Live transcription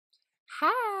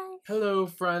Hi. Hello,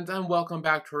 friends, and welcome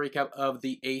back to a recap of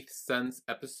The Eighth Sense,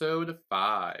 episode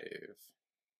 5.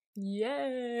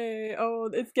 Yay. Oh,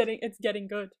 it's getting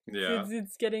good. Yeah,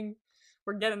 It's getting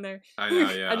we're getting there. I know,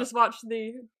 I yeah. just watched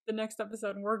the next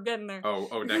episode and we're getting there.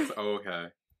 Next, okay.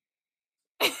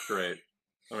 Great.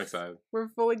 I'm excited. We're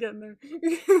fully getting there.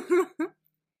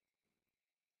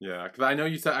 Yeah, because I know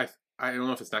you said, I don't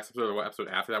know if it's next episode or what episode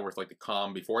after that, where it's like the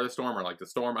calm before the storm or like the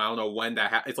storm. I don't know when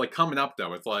that it's like coming up,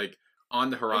 though. It's like on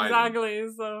the horizon. Exactly.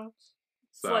 So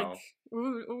it's like,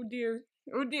 oh dear.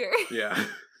 Oh dear. Yeah.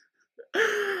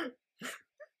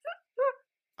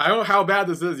 I don't know how bad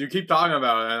this is. You keep talking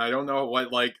about it, and I don't know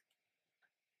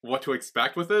what to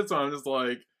expect with it, so I'm just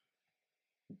like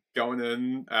going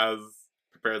in as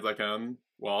prepared as I can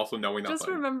while also knowing nothing. Just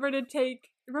remember to take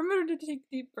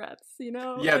deep breaths,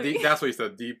 Yeah, Like, that's what he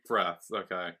said. Deep breaths.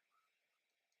 Okay.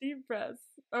 deep breaths.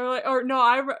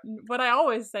 What I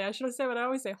always say. I should have said what I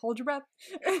always say. Hold your breath.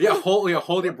 Yeah, hold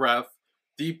your breath.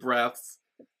 Deep breaths.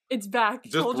 It's back.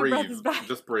 Just Hold breathe. your breath is back.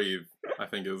 Just breathe. I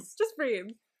think is. Just breathe.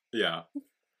 Yeah.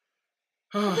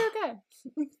 It'll be okay.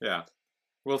 Yeah.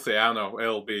 We'll see. I don't know.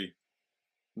 It'll be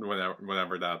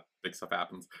whenever that big stuff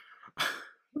happens.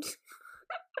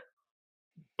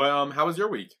 But how was your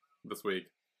week this week?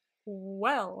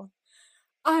 Well,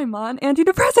 I'm on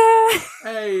antidepressant.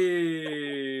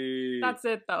 Hey. That's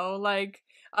it though. Like,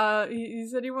 he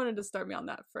said he wanted to start me on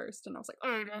that first, and I was like,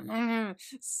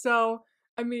 so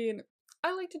I mean,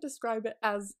 I like to describe it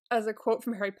as a quote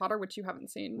from Harry Potter, which you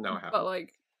haven't seen. No, I haven't. But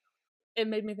like, it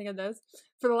made me think of this.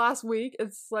 For the last week,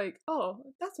 it's like, oh,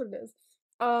 that's what it is.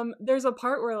 There's a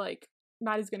part where like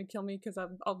Maddie's gonna kill me because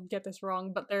I'll get this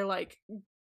wrong, but they're like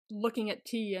looking at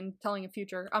tea and telling a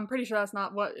future. I'm pretty sure that's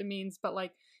not what it means, but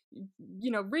like,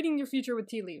 reading your future with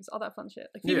tea leaves, all that fun shit.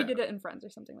 Like Phoebe did it in Friends or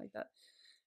something like that.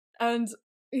 And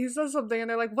he says something, and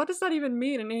they're like, "What does that even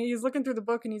mean?" And he's looking through the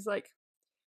book, and he's like,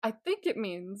 "I think it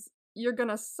means you're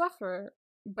gonna suffer,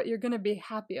 but you're gonna be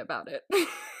happy about it."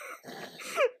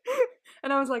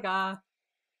 And I was like,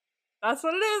 that's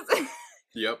what it is.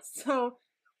 Yep. So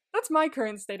that's my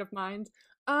current state of mind.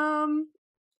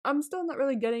 I'm still not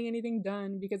really getting anything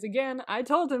done because again, I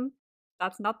told him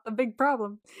that's not the big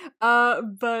problem.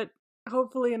 But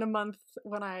hopefully in a month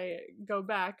when I go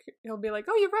back, he'll be like,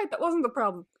 "Oh, you're right, that wasn't the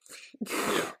problem."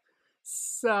 Yeah.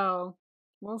 So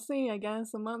we'll see, I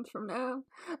guess, a month from now.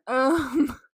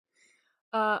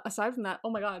 Aside from that, oh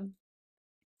my god,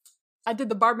 I did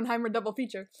the Barbenheimer double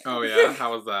feature. Oh yeah,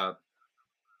 how was that?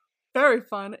 Very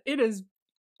fun. It is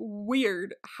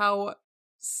weird how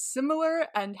similar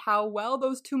and how well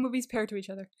those two movies pair to each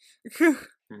other.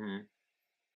 Mm-hmm.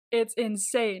 It's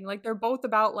insane. Like they're both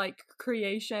about like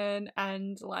creation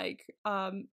and like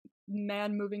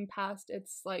man moving past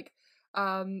its like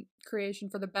creation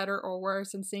for the better or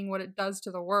worse and seeing what it does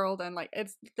to the world, and like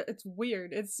it's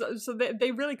weird. It's so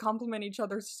they really complement each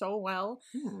other so well.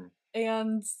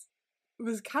 And it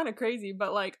was kind of crazy,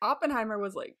 but like Oppenheimer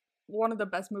was like one of the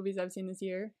best movies I've seen this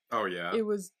year. Oh yeah. It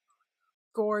was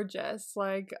gorgeous.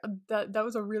 Like that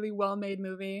was a really well made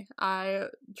movie. I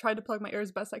tried to plug my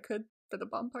ears best I could for the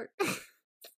bum part.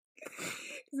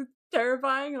 It's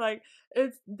terrifying. Like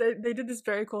they did this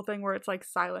very cool thing where it's like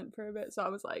silent for a bit, so I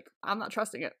was like, I'm not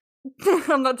trusting it.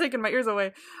 I'm not taking my ears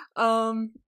away.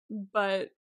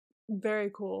 But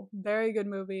very cool, very good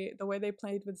movie. The way they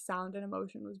played with sound and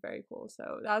emotion was very cool,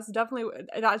 so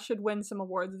that should win some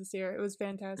awards this year. It was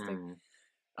fantastic.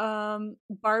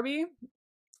 Barbie,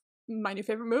 my new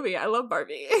favorite movie. I love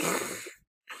Barbie.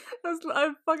 I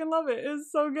fucking love it. It was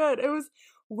so good. It was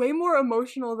way more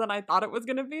emotional than I thought it was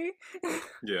gonna be.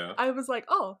 Yeah. I was like,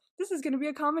 oh, this is gonna be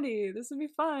a comedy. This would be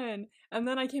fun. And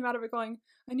then I came out of it going,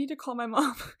 I need to call my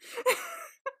mom.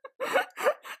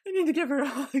 I need to give her a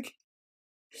hug.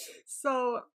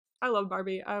 So I love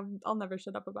Barbie. I'll never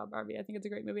shut up about Barbie. I think it's a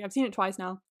great movie. I've seen it twice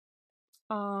now.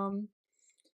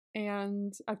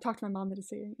 And I've talked to my mom into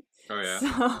seeing it. Oh yeah.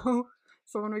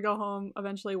 So when we go home,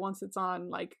 eventually, once it's on,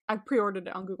 like, I pre-ordered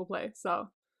it on Google Play. So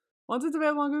once it's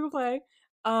available on Google Play,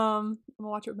 I'm gonna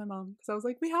watch it with my mom. Because I was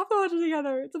like, we have to watch it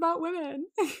together. It's about women.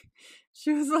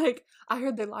 She was like, I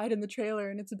heard they lied in the trailer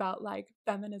and it's about, like,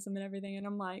 feminism and everything. And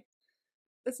I'm like,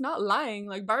 it's not lying.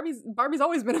 Like, Barbie's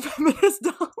always been a feminist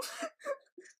doll.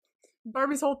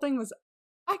 Barbie's whole thing was,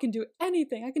 I can do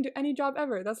anything. I can do any job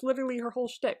ever. That's literally her whole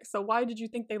shtick. So why did you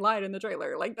think they lied in the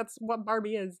trailer? Like, that's what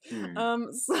Barbie is.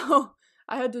 So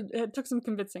it took some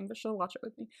convincing, but she'll watch it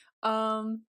with me.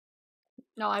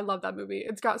 No, I love that movie.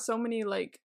 It's got so many,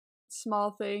 like,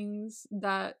 small things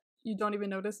that you don't even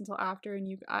notice until after.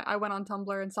 And I went on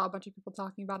Tumblr and saw a bunch of people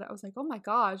talking about it. I was like, oh my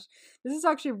gosh, this is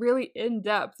actually really in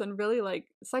depth and really like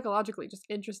psychologically just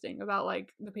interesting about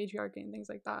like the patriarchy and things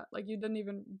like that. Like you didn't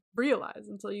even realize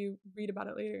until you read about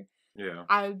it later. Yeah.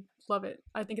 I love it.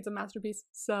 I think it's a masterpiece.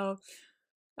 So,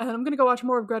 and I'm gonna go watch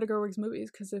more of Greta Gerwig's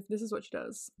movies because if this is what she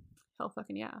does, hell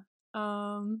fucking yeah.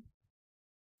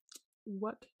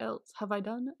 What else have I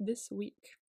done this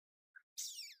week?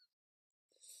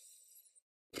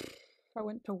 I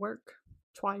went to work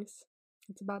twice.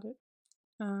 That's about it.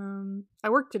 I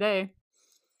work today.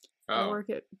 I work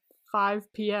at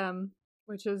 5 p.m.,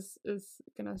 which is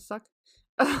gonna suck.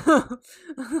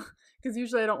 Because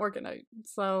usually I don't work at night.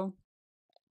 So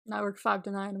I work 5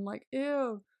 to 9. I'm like,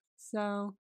 ew.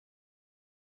 So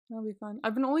that'll be fun.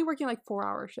 I've been only working like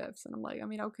 4-hour shifts, and I'm like, I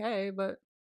mean, okay, but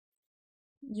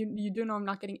you do know I'm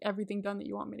not getting everything done that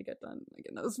you want me to get done like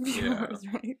in those few hours,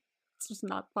 right? It's just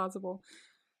not possible.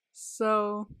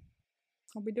 So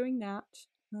I'll be doing that.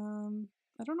 I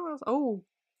don't know what else. Oh,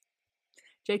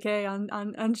 JK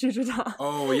on Chuchuta.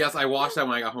 Oh yes, I watched that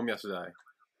when I got home yesterday.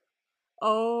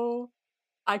 Oh,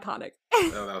 iconic.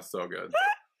 Oh, that was so good.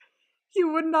 He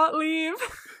would not leave.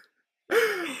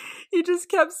 He just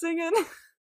kept singing.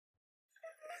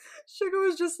 Sugar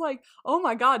was just like, oh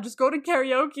my god, just go to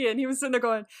karaoke. And he was sitting there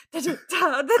going, da-da-da,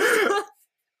 da-da-da.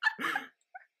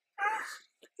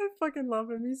 I fucking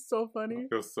love him. He's so funny.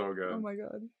 It was so good. Oh my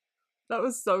god. That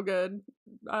was so good.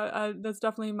 That's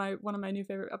definitely one of my new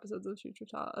favorite episodes of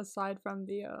Chuchuta, aside from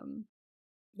the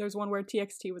there's one where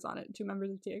TXT was on it, 2 members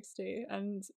of TXT,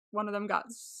 and one of them got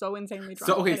so insanely drunk.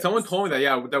 So okay, someone told me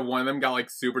that one of them got like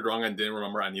super drunk and didn't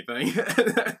remember anything.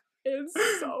 It's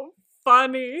so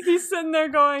funny. He's sitting there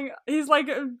going, he's like,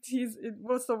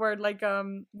 what's the word, like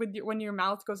when your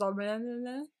mouth goes all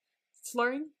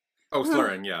slurring. Oh,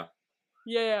 slurring, yeah.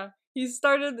 Yeah. He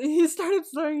started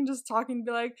slurring and just talking,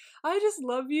 be like, I just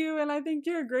love you and I think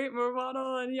you're a great role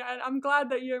model and yeah, I'm glad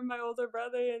that you're my older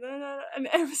brother and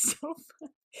it was so fun.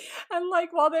 And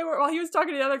like while he was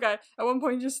talking to the other guy, at one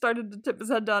point he just started to tip his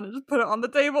head down and just put it on the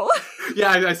table. Yeah,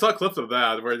 I saw clips of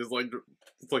that where he just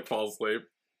like falls asleep.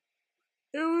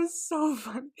 It was so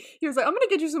fun. He was like, I'm gonna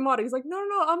get you some water. He's like, no,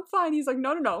 I'm fine. He's like,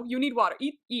 no, you need water.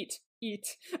 Eat. It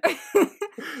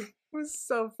was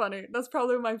so funny. That's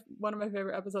probably one of my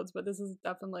favorite episodes, but this is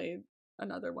definitely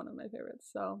another one of my favorites.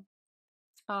 So,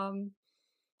 I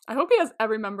hope he has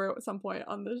every member at some point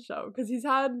on this show because he's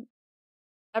had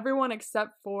everyone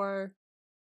except for.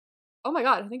 Oh my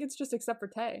god, I think it's just except for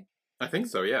Tay. I think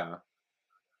so, yeah.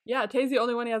 Yeah, Tay's the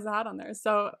only one he hasn't had on there.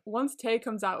 So once Tay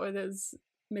comes out with his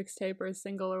mixtape or his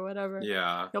single or whatever,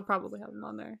 yeah, he'll probably have him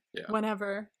on there. Yeah.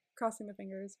 Whenever. Crossing the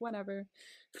fingers, whenever.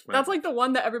 That's like the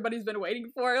one that everybody's been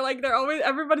waiting for. Like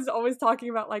everybody's always talking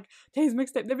about like Tay's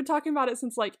mixtape. They've been talking about it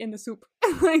since like In the Soup,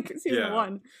 like season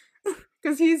 1,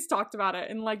 because he's talked about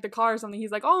it in like the car or something.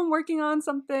 He's like, oh, I'm working on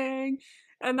something,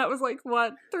 and that was like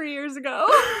what 3 years ago.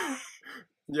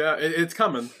 Yeah, it's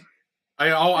coming.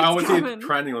 I always see it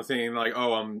trending with saying like,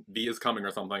 oh, V is coming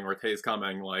or something, or Tay's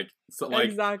coming, like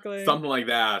exactly something like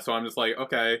that. So I'm just like,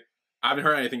 okay, I haven't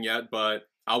heard anything yet, but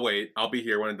I'll wait. I'll be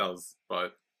here when it does,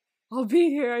 but I'll be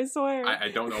here, I swear. I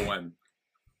don't know when.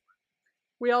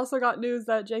 We also got news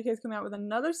that JK's coming out with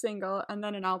another single and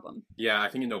then an album. Yeah, I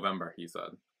think in November, he said.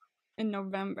 In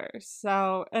November.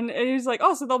 So, and he's like,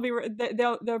 oh, so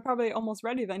they're probably almost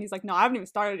ready then. He's like, no, I haven't even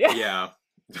started yet. Yeah.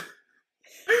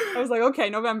 I was like,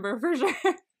 okay, November for sure.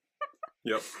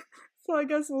 Yep. So I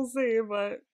guess we'll see,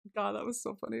 but god, that was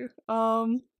so funny.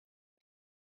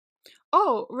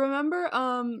 Oh, remember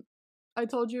I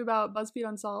told you about BuzzFeed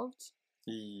Unsolved?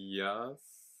 Yes.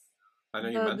 I know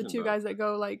you mentioned the 2 guys that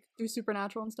go like do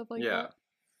supernatural and stuff like that.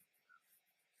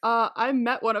 Yeah. I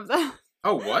met one of them.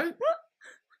 Oh, what?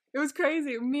 It was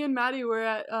crazy. Me and Maddie were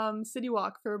at City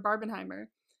Walk for Barbenheimer.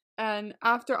 And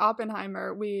after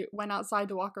Oppenheimer, we went outside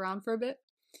to walk around for a bit.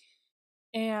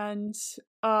 And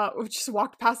we just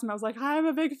walked past him. I was like, hi, I'm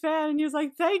a big fan. And he was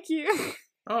like, thank you.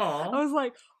 Oh. I was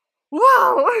like,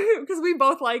 wow. Because we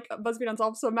both like BuzzFeed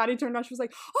Unsolved. So Maddie turned around. She was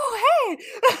like, oh, hey.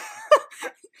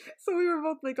 So we were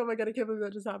both like, oh my god, I can't believe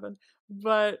that just happened.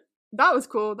 But that was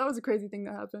cool. That was a crazy thing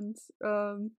that happened.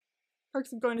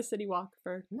 Perks of going to City Walk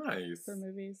for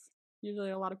movies. Usually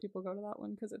a lot of people go to that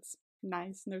one because it's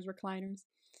nice and there's recliners.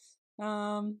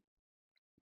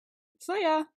 So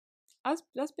yeah,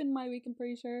 that's been my week, I'm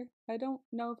pretty sure. I don't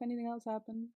know if anything else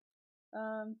happened.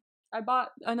 I bought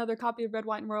another copy of Red,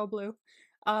 White, and Royal Blue,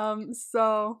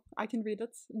 so I can read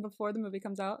it before the movie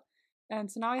comes out.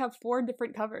 And so now I have 4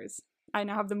 different covers. I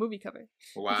now have the movie cover.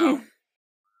 Wow.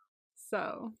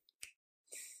 So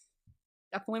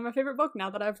definitely my favorite book now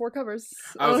that I have 4 covers.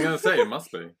 I was gonna say, it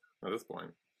must be. at this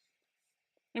point.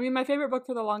 I mean, my favorite book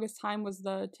for the longest time was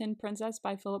The Tin Princess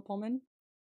by Philip Pullman.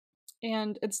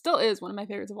 And it still is one of my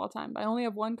favorites of all time. But I only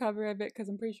have one cover of it because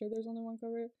I'm pretty sure there's only one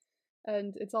cover.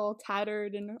 And it's all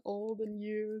tattered and old and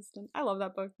used. And I love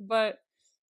that book. But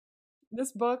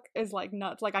this book is like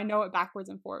nuts. Like, I know it backwards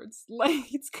and forwards.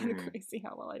 Like, it's kind of crazy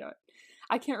how well I know it.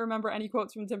 I can't remember any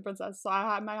quotes from Tin Princess, so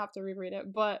I might have to reread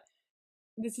it. But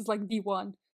this is like the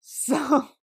one. So,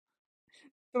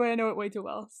 the way I know it way too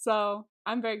well. So,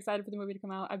 I'm very excited for the movie to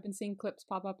come out. I've been seeing clips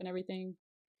pop up and everything.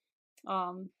 So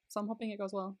I'm hoping it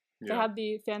goes well. They had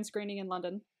the fan screening in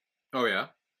London. Oh, yeah?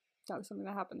 That was something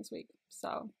that happened this week.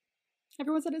 So,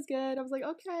 everyone said it's good. I was like,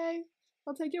 okay,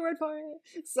 I'll take your word for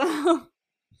it. So,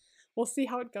 we'll see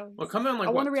how it goes. Well, come out in like,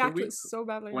 I want to react 2 to it weeks? so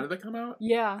badly. When did they come out?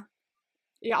 Yeah.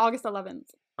 Yeah, August 11th.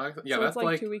 Yeah, so that's it's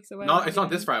like 2 weeks away. No, it's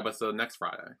not this Friday, but it's the next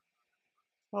Friday.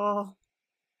 Oh.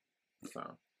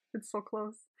 So. It's so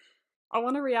close. I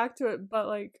want to react to it, but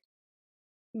like,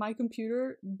 my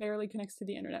computer barely connects to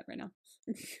the internet right now.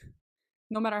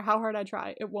 No matter how hard I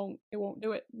try, it won't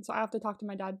do it. So I have to talk to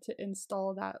my dad to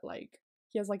install that, like,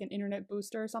 he has like an internet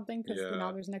booster or something, because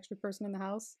now there's an extra person in the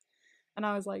house. And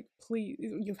I was like, please,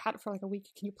 you've had it for like a week,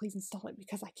 can you please install it,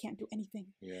 because I can't do anything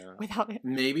without it.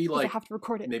 Maybe like, I have to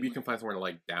record it. Maybe you can find somewhere to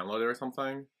like download it or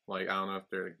something. Like, I don't know if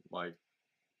they're like,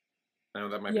 I know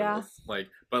that might be like,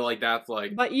 but like that's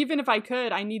like. But even if I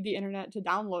could, I need the internet to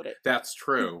download it. That's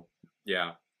true.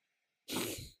 Yeah.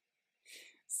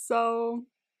 So,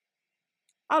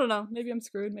 I don't know. Maybe I'm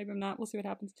screwed. Maybe I'm not. We'll see what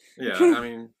happens. Yeah, I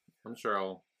mean, I'm sure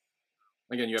I'll.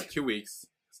 Again, you have 2 weeks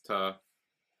to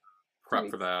prep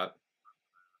for that.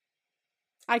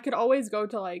 I could always go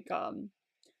to like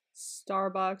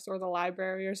Starbucks or the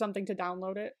library or something to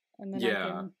download it, and then I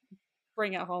can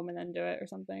bring it home and then do it or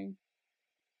something.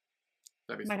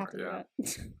 That'd be Might smart, have to do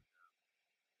that.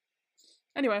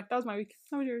 Anyway, that was my week.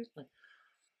 How was yours?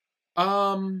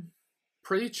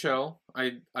 Pretty chill.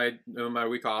 I my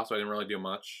week off, so I didn't really do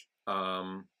much.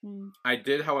 I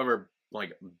did, however,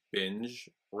 like binge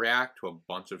react to a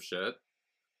bunch of shit.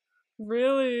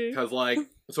 Really? Because like,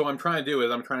 so what I'm trying to do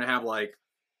is I'm trying to have like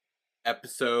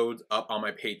episodes up on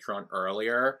my Patreon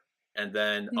earlier, and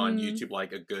then on YouTube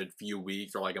like a good few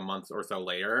weeks or like a month or so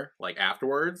later, like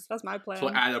afterwards. That's my plan. So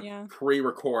I had to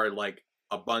pre-record like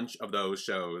a bunch of those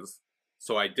shows.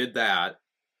 So I did that.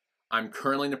 I'm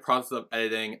currently in the process of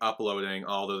editing, uploading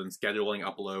all those, and scheduling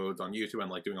uploads on YouTube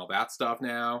and like doing all that stuff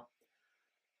now.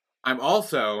 I'm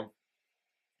also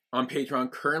on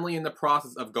Patreon currently in the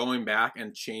process of going back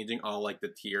and changing all like the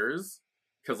tiers,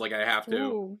 because like I have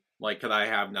to like, because I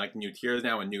have like new tiers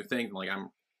now and new things, and like I'm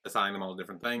assigning them all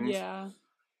different things. Yeah.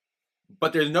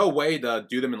 But there's no way to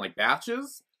do them in like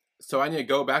batches, so I need to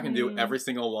go back and do every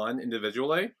single one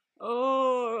individually.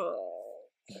 Oh.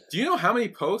 Do you know how many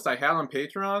posts I had on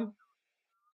Patreon?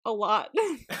 A lot.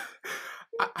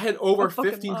 I had over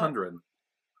 1,500.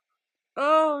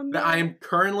 Oh no. That I am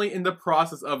currently in the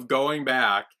process of going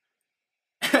back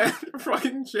and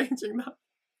fucking changing them.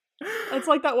 It's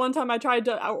like that one time I tried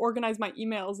to organize my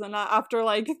emails, and after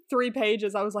like 3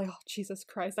 pages, I was like, oh, Jesus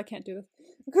Christ, I can't do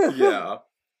this. Yeah.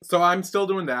 So I'm still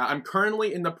doing that. I'm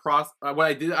currently in the process. What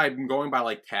I did, I'm going by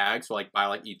like tags, so like by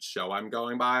like each show I'm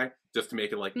going by, just to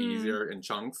make it like easier in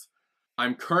chunks.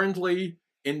 I'm currently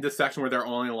in the section where there are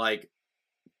only like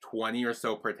 20 or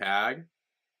so per tag.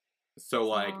 So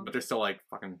like, but there's still like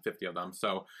fucking 50 of them.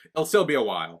 So it'll still be a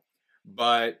while.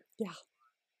 But yeah,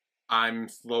 I'm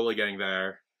slowly getting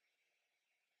there.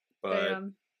 But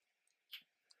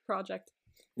project.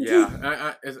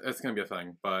 Yeah, it's gonna be a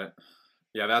thing. But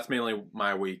yeah, that's mainly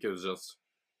my week. It was just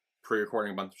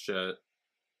pre-recording a bunch of shit,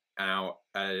 and now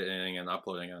editing and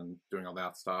uploading and doing all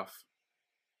that stuff.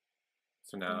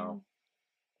 So now,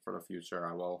 for the future,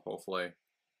 I will hopefully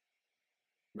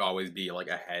always be like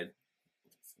ahead.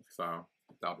 So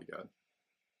that'll be good.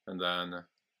 And then,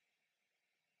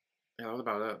 yeah, that was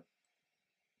about it.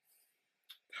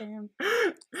 Damn.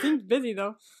 Seems busy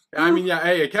though. I mean, yeah,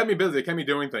 hey, it kept me busy. It kept me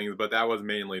doing things, but that was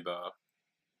mainly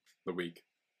the week.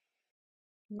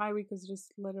 My week was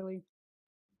just literally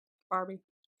Barbie.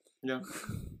 Yeah.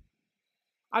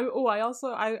 I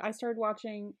started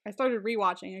rewatching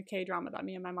a K-drama that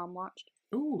me and my mom watched.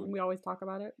 Ooh. And we always talk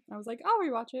about it. I was like, I'll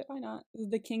rewatch it. Why not? This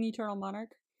is The King Eternal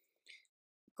Monarch.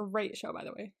 Great show, by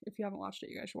the way. If you haven't watched it,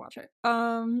 you guys should watch it.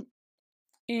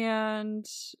 And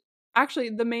actually,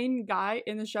 the main guy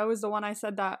in the show is the one I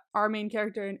said that our main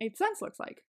character in 8th Sense looks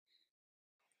like.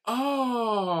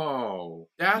 Oh,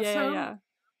 that's him? Yeah.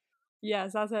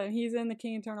 Yes, that's it. He's in The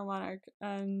King Eternal Monarch,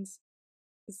 and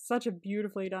it's such a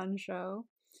beautifully done show.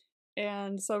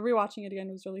 And so rewatching it again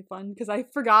was really fun because I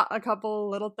forgot a couple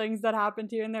little things that happened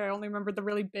here and there. I only remembered the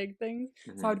really big things.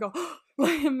 So I would go,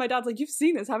 and my dad's like, "You've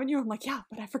seen this, haven't you?" I'm like, "Yeah,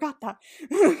 but I forgot that."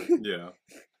 Yeah.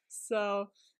 So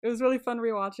it was really fun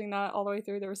rewatching that all the way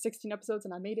through. There were 16 episodes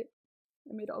and I made it.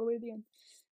 I made it all the way to the end.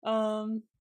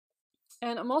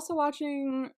 And I'm also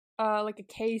watching like a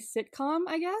K sitcom,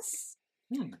 I guess,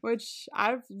 which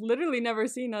I've literally never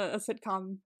seen a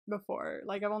sitcom before.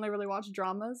 Like I've only really watched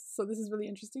dramas, so this is really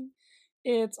interesting.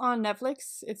 It's on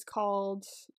Netflix. I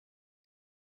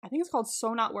think it's called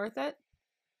So Not Worth It.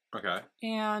 Okay.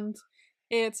 And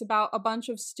it's about a bunch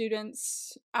of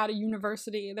students at a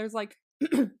university. There's like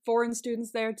foreign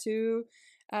students there too.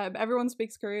 Everyone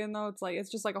speaks Korean though.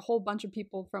 It's just like a whole bunch of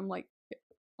people from like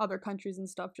other countries and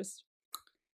stuff just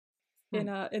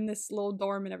in this little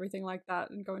dorm and everything like that,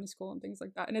 and going to school and things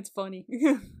like that. And it's funny.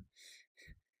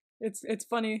 It's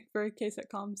funny for a K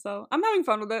sitcom, so I'm having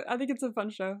fun with it. I think it's a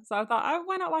fun show, so I thought,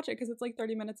 why not watch it? Because it's like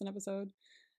 30 minutes an episode,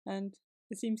 and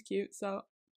it seems cute. So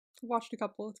I watched a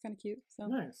couple. It's kind of cute. So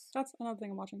nice. That's another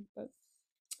thing I'm watching. But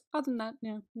other than that,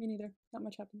 yeah, me neither. Not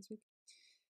much happened this week.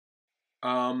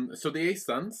 So The Eighth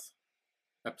Sense,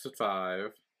 episode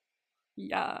 5.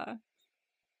 Yeah.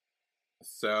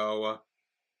 So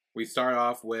we start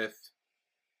off with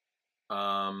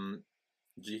Jihyun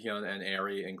and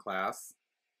Airi in class.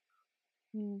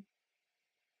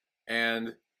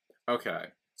 And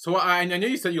okay, so I know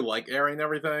you said you like Airi and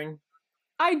everything.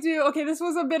 I do. Okay, this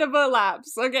was a bit of a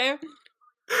lapse. Okay,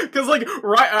 because like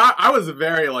I was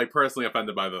very like personally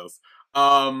offended by this.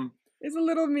 It's a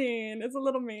little mean.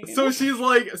 So she's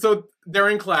like, so they're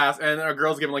in class and a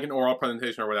girl's giving like an oral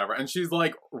presentation or whatever, and she's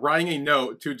like writing a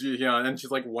note to Jihyun, and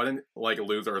she's like, "What an like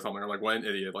loser" or something, or like, "What an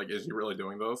idiot!" Like, is she really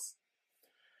doing this?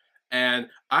 And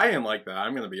I didn't like that.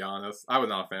 I'm gonna be honest. I was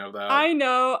not a fan of that. I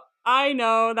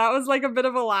know. That was like a bit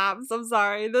of a lapse. I'm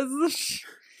sorry.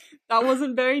 That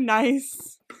wasn't very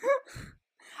nice.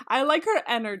 I like her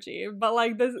energy, but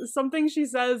like some things she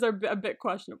says are a bit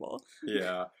questionable.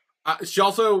 Yeah. She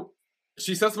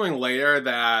said something later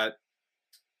that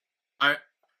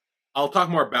I'll talk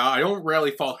more about. I don't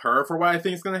really fault her for what I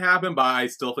think is going to happen, but I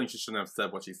still think she shouldn't have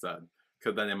said what she said,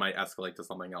 because then it might escalate to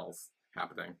something else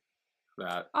happening.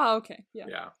 Oh, okay.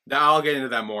 Yeah. I'll get into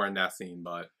that more in that scene,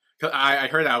 but cause I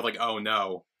heard that, I was like, oh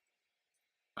no.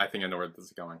 I think I know where this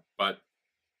is going.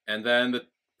 And then the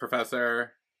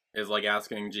professor is like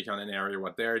asking Jihyun and Airi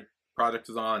what their project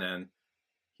is on, and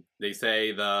they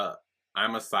say the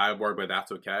I'm a cyborg but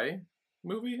that's okay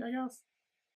movie, I guess.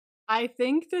 I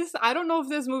don't know if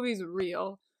this movie's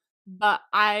real, but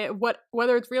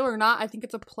whether it's real or not, I think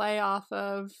it's a play off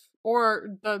of, or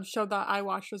the show that I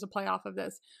watched was a play off of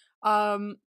this.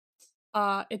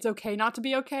 It's okay not to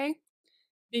be okay,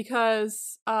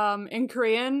 because in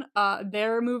Korean,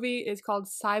 their movie is called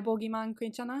Saebogiman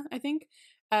괜찮아, I think,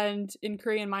 and in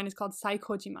Korean mine is called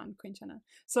Saikojiman 괜찮아.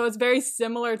 So it's very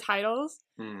similar titles,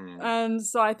 and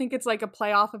so I think it's like a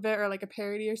play off of it, or like a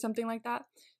parody or something like that.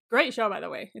 Great show, by the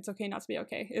way. It's okay not to be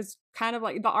okay. It's kind of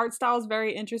like the art style is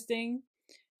very interesting.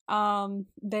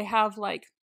 They have like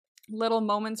little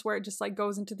moments where it just like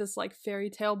goes into this like fairy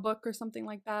tale book or something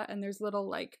like that, and there's little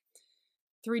like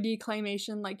 3D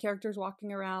claymation like characters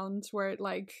walking around where it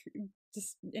like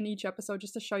just in each episode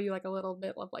just to show you like a little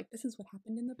bit of like this is what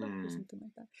happened in the book or something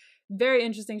like that. Very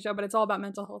interesting show, but it's all about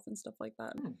mental health and stuff like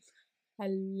that. I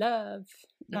love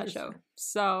that show.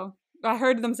 So I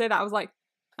heard them say that, I was like,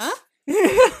 huh?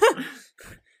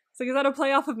 So is that a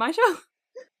play off of my show?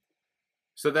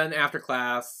 So then after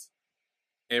class,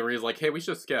 Avery's like, hey, we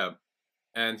should skip.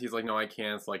 And he's like, no, I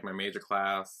can't. It's like my major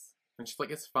class. And she's like,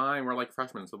 it's fine. We're like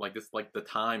freshmen. So like this is like the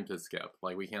time to skip.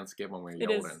 Like we can't skip when we're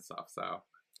older and stuff. So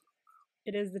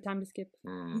it is the time to skip.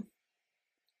 And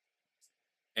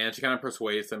she kind of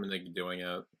persuades him into doing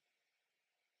it.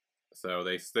 So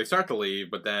they start to leave,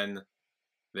 but then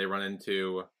they run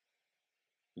into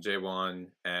Jaewon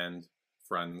and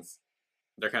friends.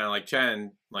 They're kind of like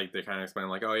Chen, like they're kind of explaining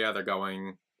like, oh yeah, they're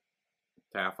going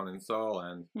to have fun in Seoul,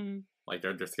 and like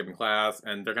they're skipping class,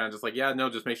 and they're kind of just like, yeah, no,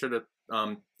 just make sure to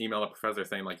email the professor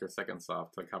saying like you're sick and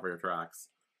stuff to cover your tracks.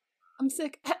 I'm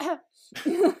sick.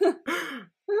 And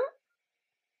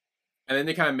then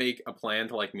they kind of make a plan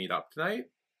to like meet up tonight.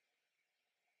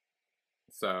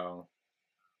 So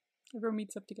everyone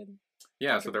meets up together.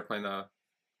 Yeah, so they're planning to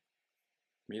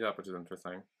meet up, which is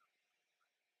interesting.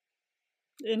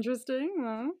 Interesting,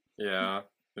 huh? Yeah,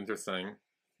 interesting.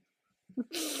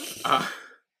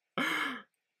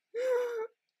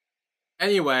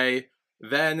 Anyway,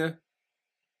 then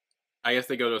I guess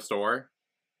they go to a store,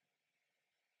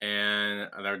 and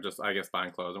they're just, I guess,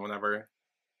 buying clothes or whatever.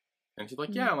 And she's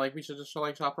like, yeah, like we should just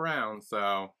like shop around.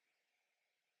 So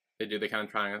They kind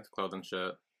of try on clothes and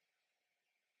shit,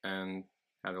 and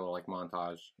have a little like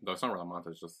montage. Though it's not really a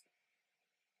montage, just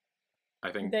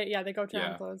I think They go try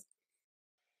on clothes.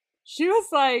 She was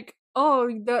like, "Oh,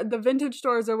 the vintage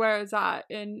stores are where it's at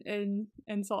in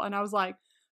Seoul," and I was like,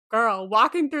 "Girl,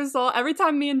 walking through Seoul, every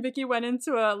time me and Vicky went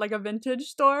into a vintage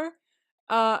store,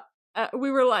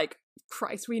 we were like,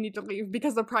 Christ, we need to leave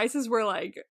because the prices were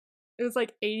like, it was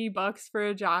like $80 for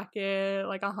a jacket,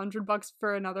 like $100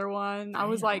 for another one. Damn. I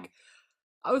was like,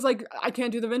 I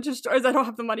can't do the vintage stores. I don't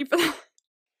have the money for that."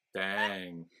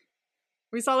 Dang.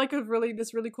 We saw like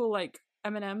this really cool like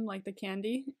M&M, like the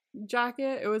candy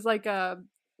jacket. It was like a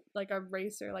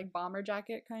racer, like bomber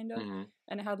jacket kind of, Mm-hmm.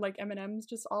 and it had like M&Ms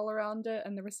just all around it,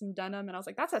 and there was some denim, and I was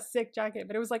like, that's a sick jacket,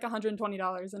 but it was like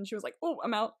 $120, and she was like, oh,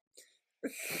 I'm out.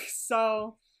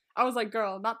 So I was like,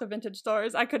 girl, not the vintage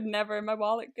stores. I could never. My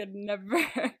wallet could never.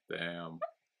 Damn.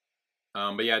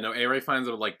 But yeah, no, Airi finds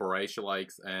a like beret she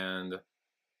likes, and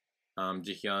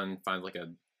Jihyun finds like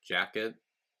a jacket.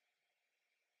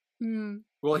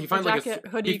 Well, he finds like a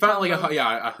hoodie. He found combo. like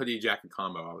a hoodie jacket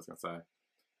combo. I was gonna say.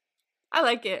 I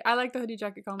like it. I like the hoodie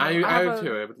jacket combo. I do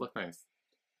too. It would look nice.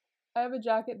 I have a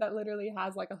jacket that literally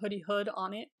has like a hoodie hood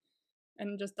on it,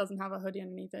 and just doesn't have a hoodie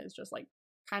underneath it. It's just like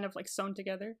kind of like sewn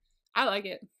together. I like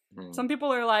it. Some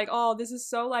people are like, "Oh, this is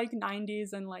so like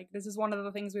 90s, and like this is one of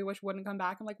the things we wish wouldn't come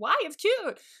back." I'm like, "Why? It's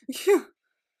cute."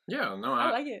 Yeah, no,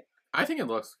 I like it. I think it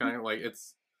looks kind of like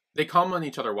they complement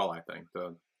each other well. I think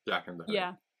the jacket and the hoodie.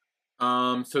 Yeah.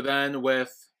 So then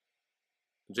with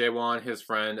Jaewon, his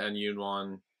friend, and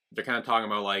Yoonwon, they're kind of talking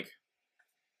about like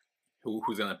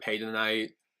who's gonna pay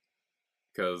tonight,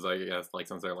 because I guess like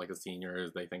since they're like the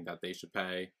seniors, they think that they should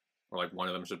pay, or like one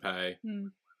of them should pay.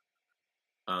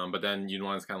 But then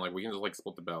Yoonwon is kind of like, we can just like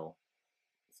split the bill.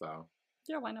 So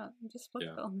yeah, why not? Just split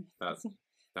the bill. That makes sense.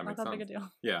 Not that big a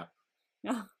deal. Yeah.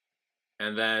 Yeah.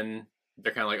 And then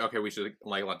they're kind of like, okay, we should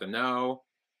like let them know.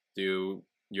 Do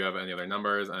you have any other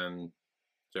numbers? And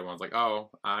Jaewon's like,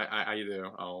 oh, I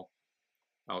do. I'll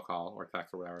call or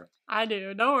text or whatever. I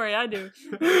do. Don't worry, I do.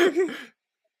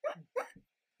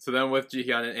 So then with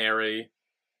Jihyun and Airi,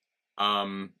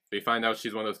 they find out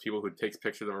she's one of those people who takes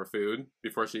pictures of her food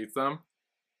before she eats them.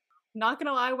 Not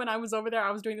gonna lie, when I was over there,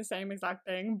 I was doing the same exact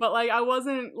thing. But like, I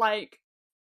wasn't like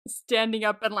standing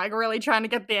up and like really trying to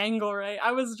get the angle right.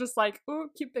 I was just like, "Ooh,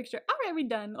 cute picture. All right, we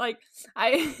done." Like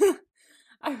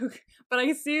but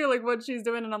I see like what she's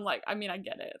doing, and I'm like, I mean, I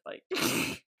get it. Like,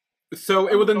 so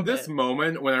it was in this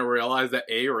moment when I realized that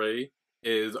Airi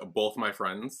is both my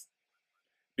friends,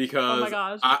 because oh my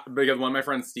gosh, because one of my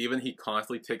friends, Steven, he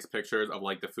constantly takes pictures of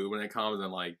like the food when it comes,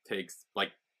 and like takes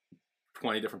like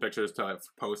 20 different pictures to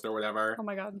post or whatever. Oh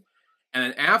my god. And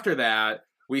then after that,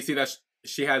 we see that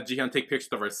she had Jihyun take pictures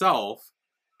of herself,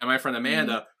 and my friend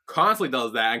Amanda constantly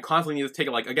does that and constantly needs to take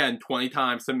it like again 20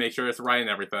 times to make sure it's right and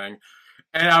everything.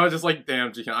 And I was just like,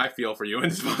 damn, Jihyun, I feel for you in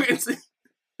this fucking scene.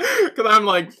 Because I'm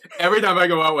like, every time I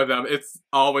go out with them, it's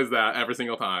always that, every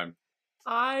single time.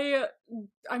 I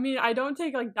mean, I don't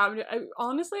take like that many.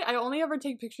 Honestly, I only ever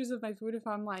take pictures of my food if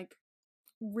I'm like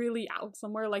really out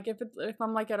somewhere. Like if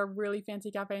I'm like at a really fancy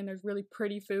cafe and there's really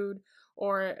pretty food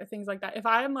or things like that. If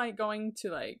I'm like going to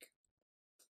like,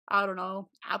 I don't know,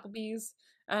 Applebee's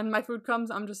and my food comes,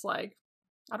 I'm just like,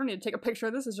 I don't need to take a picture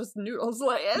of this. It's just noodles,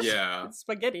 like it's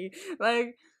spaghetti,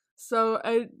 like. So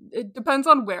it depends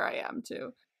on where I am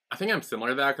too. I think I'm similar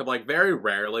to that, because like very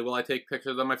rarely will I take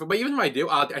pictures of my food. But even if I do,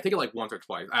 I take it like once or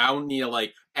twice. I don't need to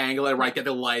like angle it right, get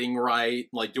the lighting right,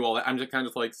 like do all that. I'm just kind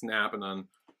of like snap and then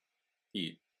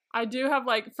eat. I do have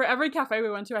like, for every cafe we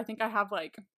went to, I think I have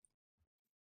like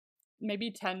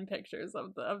maybe 10 pictures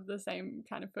of the same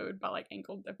kind of food, but like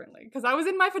angled differently, because I was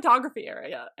in my photography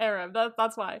era.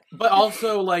 That's why. But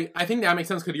also, like, I think that makes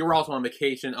sense because you were also on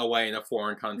vacation away in a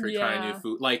foreign country trying new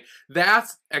food. Like,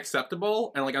 that's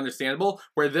acceptable and like understandable.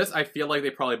 Where this, I feel like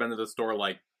they've probably been to the store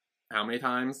like how many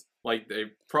times? Like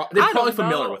they're probably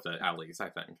familiar with it at least.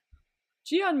 I think.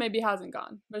 Jihyun maybe hasn't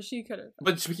gone, but she could have.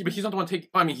 But he's not the one taking.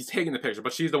 I mean, he's taking the picture,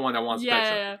 but she's the one that wants the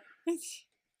picture. Yeah.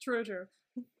 True.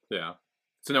 Yeah.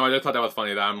 So no, I just thought that was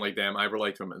funny. That I'm like, damn, I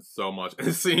relate to him so much in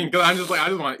this scene, because I'm just like, I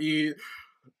just want to eat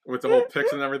with the whole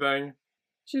picture and everything.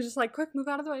 She was just like, quick, move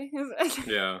out of the way.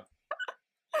 Yeah.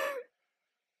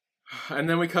 And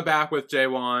then we come back with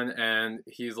Jaewon, and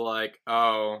he's like,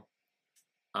 oh,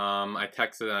 I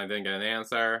texted and I didn't get an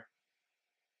answer.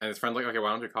 And his friend's like, okay,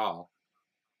 why don't you call?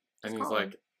 And he's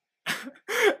like,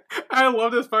 I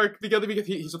love this part because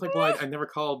he's just like, well, I never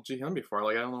called Jihyun before.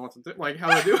 Like, I don't know what to do. Like, how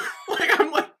do I do? Like,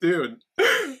 I'm like, dude.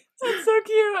 That's so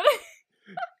cute.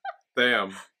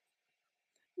 Damn.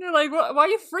 They're like, why are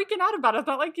you freaking out about it? It's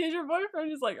not like he's your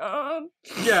boyfriend. He's like,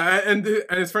 Yeah, and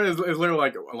his friend is literally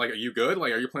like, are you good?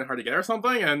 Like, are you playing hard to get or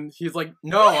something? And he's like,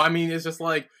 no, I mean, it's just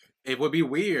like, it would be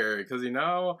weird, because, you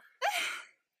know.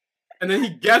 And then he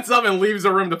gets up and leaves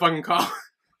the room to fucking call.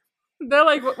 They're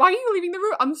like, why are you leaving the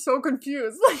room? I'm so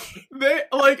confused. They,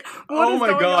 like, What is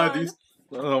going on?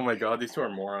 oh my god, these two are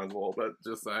morons a little bit,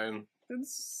 just saying.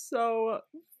 It's so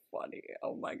funny.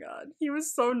 Oh my god. He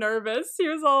was so nervous. He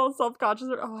was all self-conscious.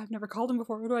 Oh, I've never called him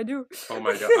before. What do I do? Oh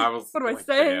my god, I was what do like, I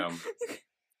say? damn.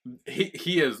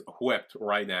 He is whipped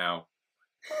right now.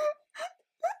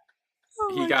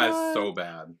 Oh he got it so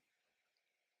bad.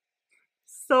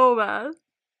 So bad.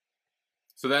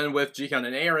 So then with Jihyun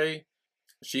and Airi,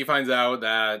 she finds out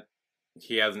that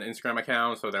he has an Instagram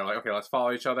account, so they're like, okay, let's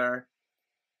follow each other.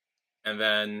 And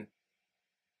then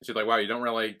she's like, wow, you don't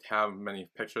really have many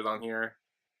pictures on here.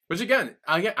 Which again,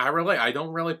 I relate. I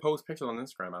don't really post pictures on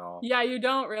Instagram at all. Yeah, you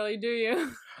don't really, do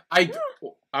you? I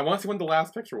want to see when the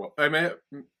last picture was. I mean,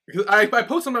 because I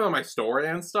post something on my story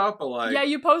and stuff, but like... Yeah,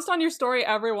 you post on your story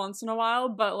every once in a while,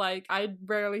 but like, I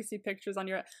rarely see pictures on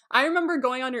your... I remember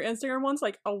going on your Instagram once,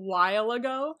 like, a while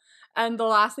ago, and the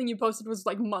last thing you posted was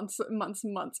like months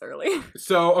early.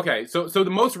 So, okay, so the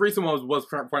most recent one was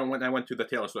from when I went to the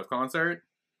Taylor Swift concert.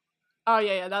 Oh,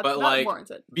 yeah, that like,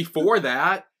 warrants it. Before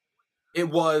that, it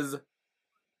was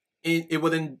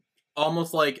within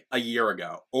almost like a year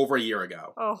ago, over a year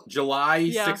ago. Oh, July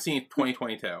 16th,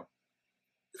 2022.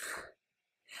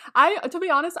 To be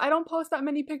honest, I don't post that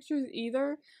many pictures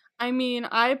either. I mean,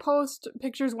 I post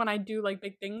pictures when I do like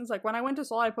big things. Like when I went to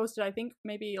Seoul, I posted, I think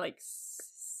maybe like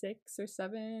 6 or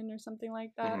 7 or something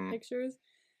like that pictures.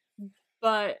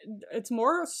 But it's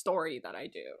more a story that I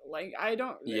do. Like, I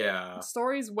don't... Yeah.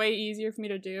 Story's way easier for me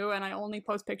to do, and I only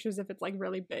post pictures if it's, like,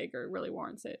 really big or really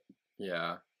warrants it.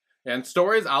 Yeah. And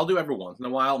stories, I'll do every once in a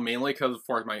while, mainly because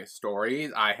for my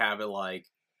stories, I have it, like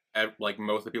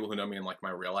most of the people who know me in, like, my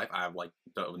real life, I have, like,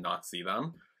 do not see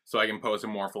them. So I can post it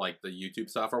more for, like, the YouTube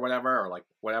stuff or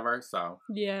whatever, so...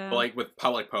 Yeah. But, like, with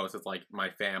public posts, it's, like, my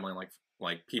family and,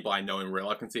 like people I know in real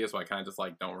life can see it, so I kind of just,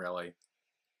 like, don't really...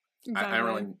 Exactly. I don't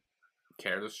really...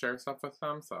 care to share stuff with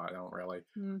them, so I don't really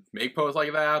make posts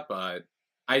like that, but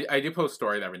I do post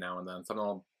stories every now and then. Sometimes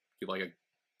I'll do like a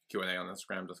Q&A on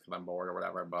Instagram just because I'm bored or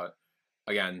whatever, but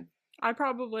again... I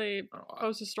probably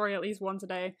post a story at least once a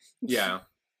day. Yeah.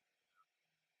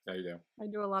 Yeah, you do. I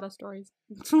do a lot of stories.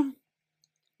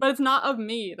 But it's not of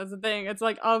me, that's the thing. It's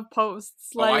like of posts.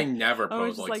 Like, I never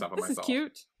post like stuff of myself. This is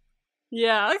cute.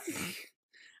 Yeah.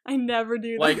 I never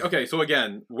do that. Like, okay, so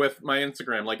again, with my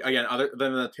Instagram, like, again, other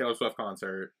than the Taylor Swift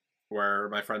concert, where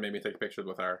my friend made me take pictures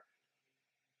with her,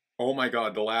 oh my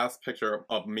god, the last picture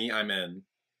of me I'm in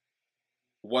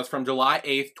was from July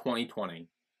 8th, 2020.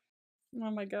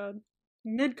 Oh my god.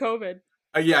 Mid-COVID.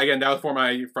 Yeah, again, that was for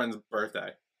my friend's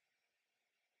birthday.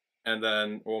 And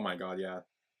then, oh my god, yeah.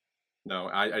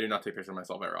 No, I do not take pictures of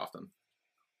myself very often.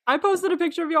 I posted a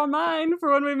picture of you on mine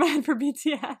for when we met for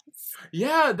BTS.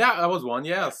 Yeah, that was one,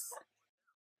 yes.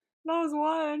 That was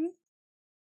one.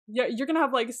 Yeah, you're gonna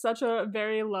have, like, such a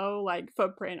very low, like,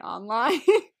 footprint online.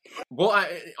 Well,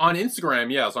 on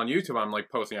Instagram, yes. On YouTube, I'm,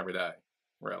 like, posting every day.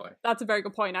 Really. That's a very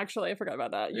good point, actually. I forgot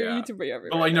about that. Your YouTube video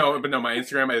everywhere. But, like, no, my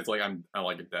Instagram is, like, I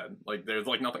like it dead. Like, there's,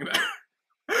 like, nothing there.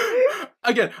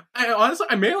 Again,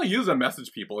 I mainly use it to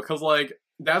message people, because, like,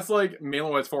 that's, like, mainly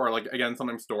what it's for. Like, again,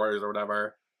 sometimes stories or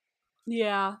whatever.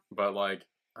 Yeah. But, like,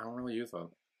 I don't really use it.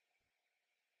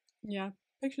 Yeah.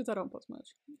 Pictures I don't post much.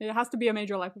 It has to be a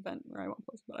major life event where I won't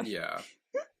post much. Yeah.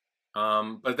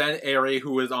 But then Airi,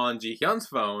 who is on Jihyun's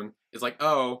phone, is like,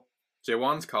 oh,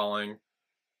 Jaewon's calling.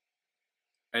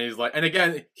 And he's like, and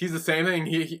again, he's the same thing.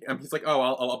 He's like, oh,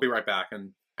 I'll be right back.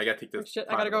 And I gotta take this. Oh, shit,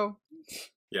 I gotta go.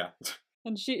 Yeah.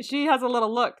 And she has a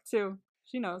little look, too.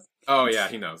 She knows. Oh, yeah,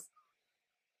 he knows.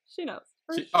 She knows.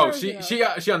 She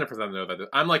 100% knows that.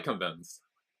 I'm, like, convinced.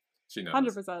 She knows.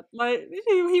 100%. Like,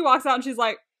 he walks out and she's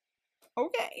like,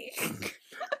 okay.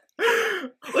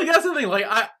 Like, that's the thing. Like,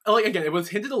 again, it was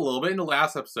hinted a little bit in the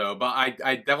last episode, but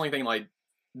I definitely think, like,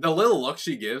 the little look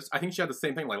she gives, I think she had the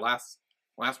same thing, like,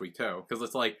 last week, too. Because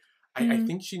it's like, I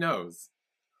think she knows.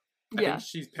 I think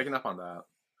she's picking up on that.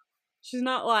 She's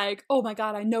not like, oh my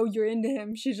god, I know you're into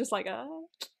him. She's just like, I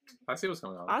see what's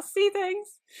going on. I see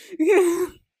things.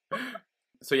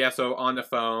 So yeah, so on the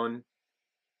phone,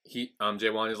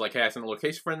 Jaewon is like, hey, I sent a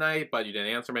location for a night, but you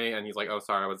didn't answer me. And he's like, oh,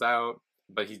 sorry, I was out.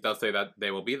 But he does say that they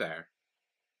will be there.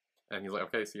 And he's like,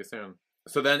 okay, see you soon.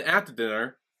 So then after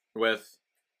dinner with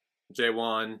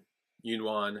Jaewon,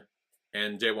 Yoonwon,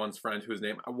 and Jaewon's friend, whose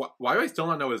name... Why do I still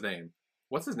not know his name?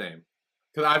 What's his name?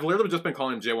 Because I've literally just been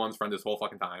calling him Jaewon's friend this whole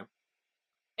fucking time.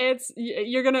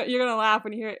 You're gonna laugh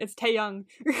when you hear it. It's Taehyung.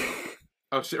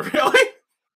 Oh shit, really?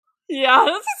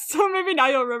 Yeah, so maybe now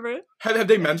you'll remember it. Have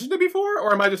they mentioned it before,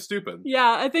 or am I just stupid?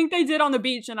 Yeah, I think they did on the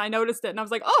beach, and I noticed it, and I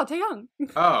was like, oh, Taehyung.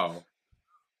 Oh.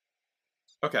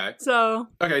 Okay. So.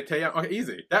 Okay, Taehyung. Okay,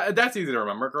 easy. That's easy to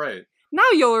remember. Great. Now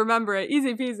you'll remember it.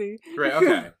 Easy peasy. Great.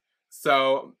 Okay.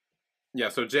 So, yeah.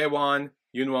 So Jaewon,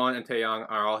 Yoonwon, and Taehyung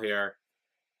are all here,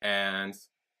 and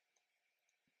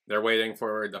they're waiting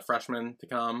for the freshmen to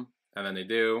come, and then they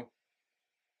do.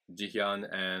 Jihyun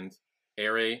and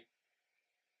Airi.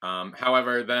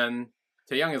 However, then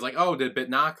Taehyung is like, "Oh, did Bit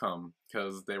not come?"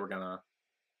 Because they were gonna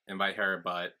invite her,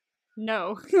 but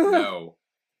no. no.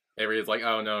 Airi is like,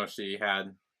 "Oh no, she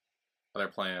had other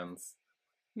plans."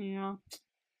 Yeah.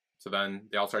 So then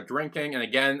they all start drinking, and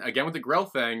again with the grill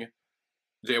thing,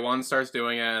 Jaewon starts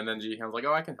doing it, and then Jihyun's like,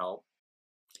 "Oh, I can help."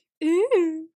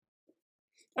 Ew.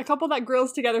 A couple that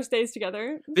grills together stays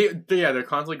together. They're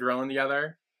constantly grilling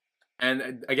together,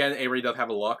 and again, Airi does have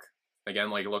a look.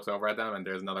 Again, like looks over at them, and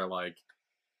there's another like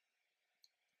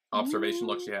observation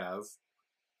look she has.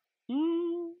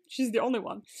 She's the only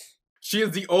one. She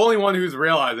is the only one who's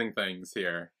realizing things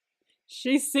here.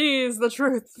 She sees the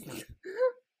truth.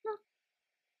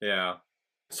 Yeah.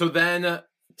 So then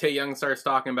Taehyung starts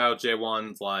talking about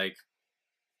Jaewon's like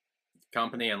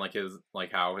company and like his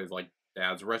like how his like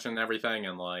dad's rich and everything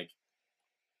and like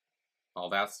all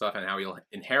that stuff and how he'll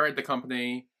inherit the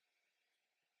company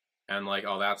and like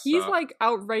all that He's stuff. like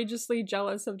outrageously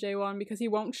jealous of Jaewon because he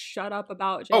won't shut up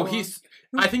about Oh, Jaewon.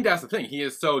 I think that's the thing. He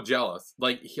is so jealous.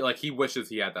 Like he wishes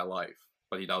he had that life,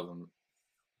 but he doesn't.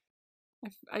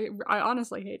 I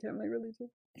honestly hate him. I really do.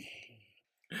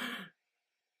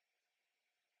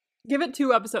 Give it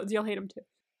 2 episodes, you'll hate him too.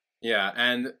 Yeah,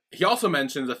 and he also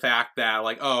mentions the fact that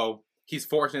like, oh, he's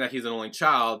fortunate that he's an only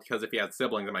child because if he had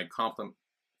siblings, it might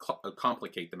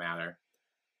complicate the matter.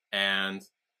 And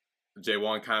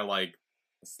Jaewon kind of like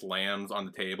slams on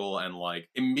the table and like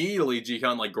immediately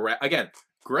Jihyun like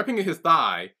gripping his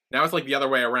thigh. Now it's like the other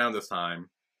way around this time.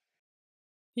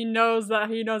 He knows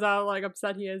how like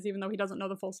upset he is, even though he doesn't know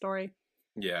the full story.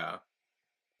 Yeah,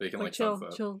 they can like chill.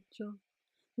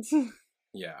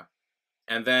 Yeah,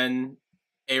 and then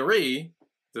Airi,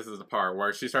 this is the part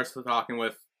where she starts talking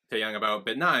with Taehyung about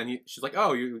Bitna, and she's like,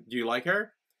 "Oh, do you like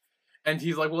her?" And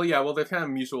he's like, "Well, yeah. Well, there's kind of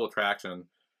mutual attraction."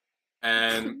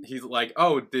 And he's like,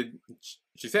 "Oh, did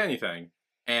she say anything?"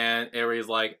 And Airi's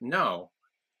like, "No."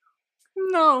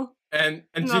 And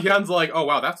Jihyun's like, "Oh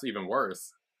wow, that's even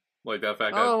worse." Like that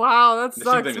fact. Oh wow, that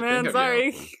sucks, man.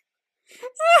 Sorry.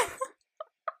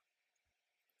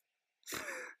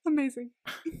 Amazing.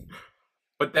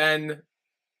 But then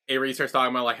Airi starts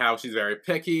talking about like how she's very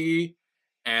picky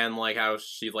and like how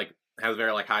she's like has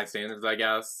very like high standards, I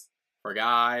guess, for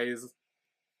guys.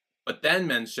 But then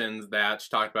mentions that she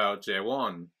talked about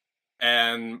Jaewon.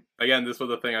 And again, this was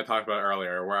the thing I talked about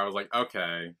earlier where I was like,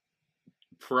 okay,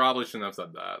 probably shouldn't have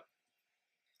said that.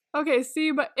 Okay,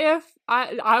 see, but if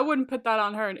I wouldn't put that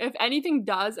on her. And if anything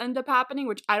does end up happening,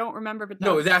 which I don't remember if it does.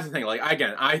 No, that's the thing. Like,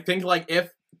 again, I think like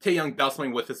if Taehyung does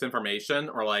something with this information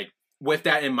or like with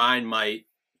that in mind might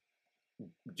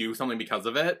do something because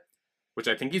of it, which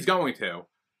I think he's going to.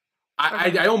 I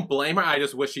don't blame her. I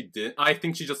just wish she didn't. I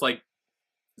think she just like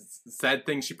said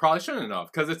things she probably shouldn't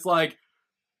have. Because it's like,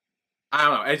 I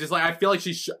don't know. It's just like, I feel like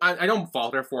I don't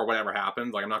fault her for whatever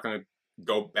happens. Like, I'm not going to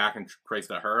go back and trace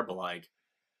it at her, but like,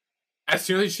 as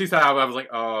soon as she said it, I was like,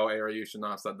 oh, Airi, you should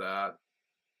not have said that.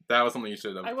 That was something you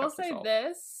should have I will say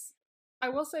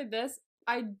this.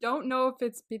 I don't know if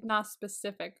it's Bitna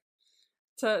specific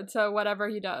to whatever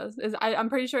he does. I'm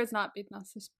pretty sure it's not Bitna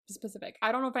specific.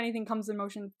 I don't know if anything comes in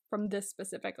motion from this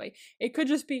specifically. It could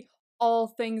just be all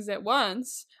things at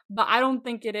once, but I don't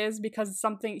think it is because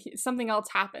something else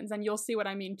happens, and you'll see what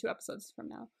I mean 2 episodes from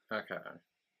now. Okay.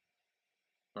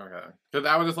 Because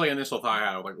that was just like initial thought I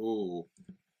had. I was like, ooh.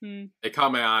 It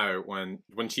caught my eye when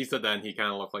she said that, and he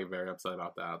kind of looked like very upset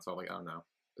about that. So I was like, oh no.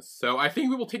 So I think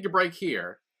we will take a break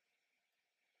here.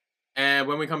 And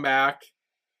when we come back,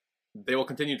 they will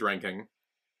continue drinking.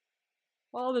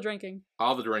 All the drinking.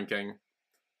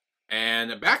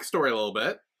 And a backstory a little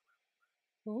bit.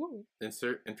 Ooh.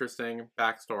 Interesting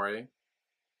backstory.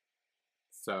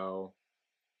 So,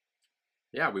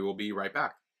 yeah, we will be right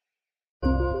back.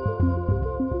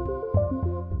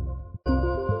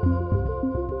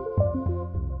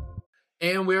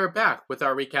 And we're back with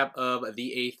our recap of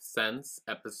The Eighth Sense,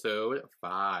 episode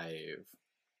 5.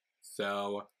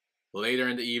 So, later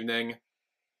in the evening,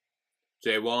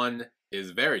 Jaewon is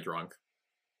very drunk.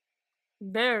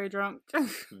 Very drunk.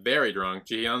 Very drunk.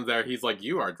 Jihyun's there. He's like,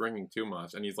 you are drinking too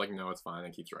much. And he's like, no, it's fine.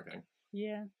 And keeps drinking.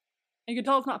 Yeah. You can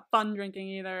tell it's not fun drinking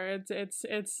either.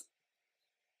 It's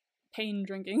pain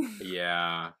drinking.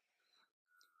 Yeah.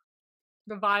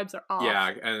 The vibes are off.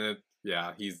 Yeah, and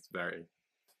he's very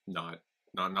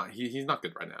he's not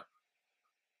good right now.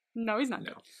 No, he's not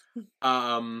No. good.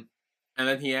 And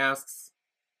then he asks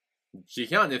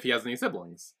Ji-hyun if he has any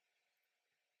siblings.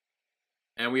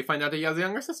 And we find out that he has a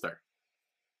younger sister.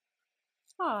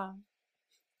 Ah,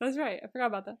 that's right. I forgot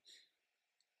about that.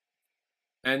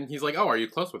 And he's like, oh, are you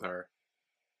close with her?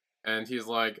 And he's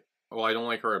like, well, I don't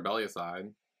like her rebellious side.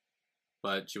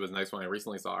 But she was nice when I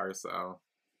recently saw her, so...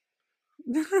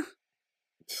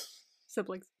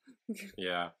 Siblings.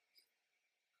 Yeah.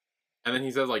 And then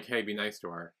he says, like, hey, be nice to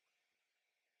her.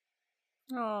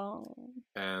 Oh.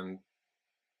 And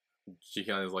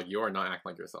Ji-hyun is like, you are not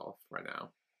acting like yourself right now.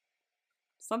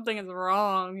 Something is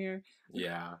wrong here.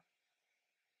 Yeah.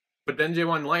 But then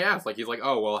Jaewon like asks, like, he's like,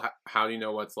 oh, well, how do you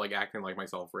know what's, like, acting like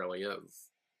myself really is?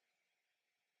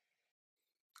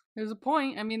 There's a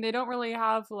point. I mean, they don't really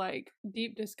have, like,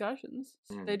 deep discussions.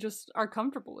 Mm. They just are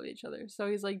comfortable with each other. So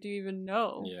he's like, do you even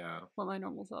know what my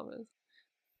normal self is?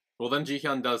 Well, then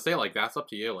Ji-hyun does say, like, that's up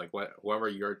to you. Like, whoever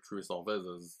your true self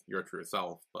is your true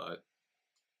self. But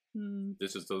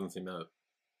this just doesn't seem it.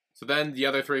 So then the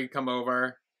other three come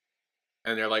over,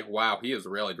 and they're like, wow, he is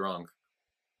really drunk.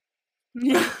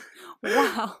 Yeah.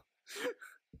 Wow.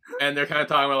 And they're kind of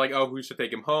talking about, like, oh, who should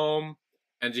take him home?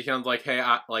 And Ji-hyun's like, hey,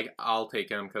 I'll take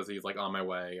him because he's, like, on my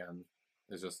way, and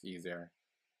it's just easier.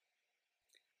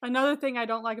 Another thing I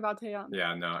don't like about Taeyeon.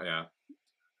 Yeah, no, yeah.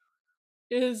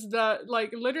 Is that,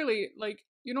 like, literally, like,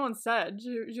 Yoonwon said,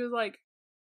 she was like,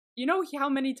 you know how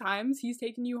many times he's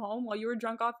taken you home while you were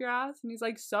drunk off your ass? And he's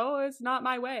like, so it's not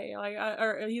my way. Like,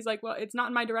 or he's like, well, it's not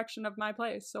in my direction of my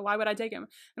place, so why would I take him?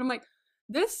 And I'm like,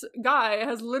 this guy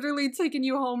has literally taken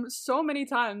you home so many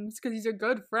times because he's a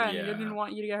good friend. Yeah. He didn't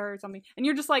want you to get hurt or something. And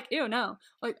you're just like, ew, no.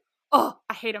 Like, oh,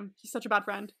 I hate him. He's such a bad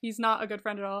friend. He's not a good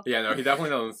friend at all. Yeah, no, he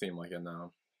definitely doesn't seem like it,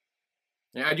 no.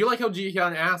 Yeah, I do like how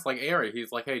Ji-hyun asks, like, Airi,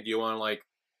 he's like, hey, do you want to, like,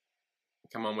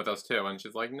 come on with us too? And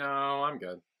she's like, no, I'm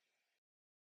good.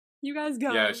 You guys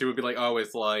go. Yeah, she would be like, oh,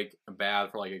 it's, like,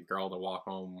 bad for, like, a girl to walk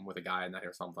home with a guy at night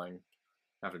or something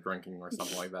after drinking or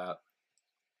something like that.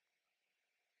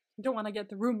 Don't want to get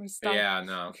the rumors started. Yeah,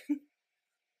 no.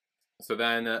 So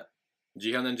then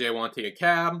Ji-hyun and Jaewon take a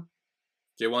cab.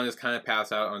 Jaewon is kind of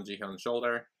passed out on Ji-hyun's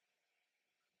shoulder.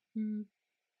 Mm.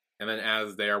 And then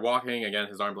as they are walking, again,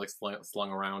 his arms, like,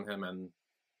 slung around him, and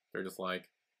they're just, like,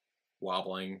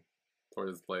 wobbling toward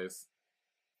his place.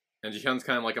 And Ji-hyun's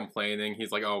kind of, like, complaining.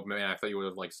 He's like, oh, man, I thought you would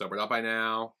have, like, sobered up by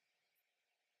now.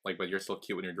 Like, but you're still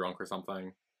cute when you're drunk or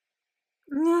something.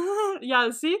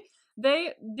 Yeah, see?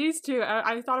 These two,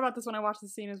 I thought about this when I watched the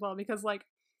scene as well, because, like,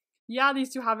 yeah,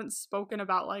 these two haven't spoken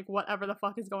about, like, whatever the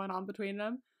fuck is going on between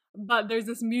them, but there's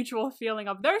this mutual feeling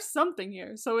of there's something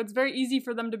here, so it's very easy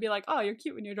for them to be like, oh, you're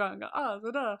cute when you're drunk, oh,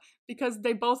 da-da, because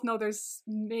they both know there's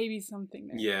maybe something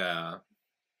there. Yeah.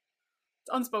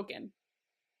 It's unspoken.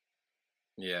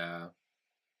 Yeah.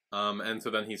 And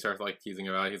so then he starts, like, teasing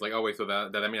about it. He's like, oh, wait, so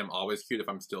that mean I'm always cute if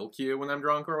I'm still cute when I'm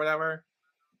drunk or whatever?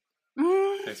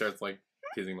 And he starts, like,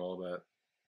 teasing him a little bit.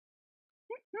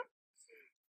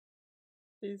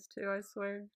 These two, I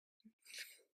swear.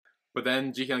 But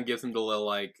then Ji-hyun gives him the little,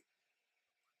 like,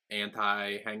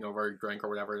 anti-hangover drink or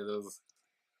whatever it is.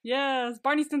 Yes,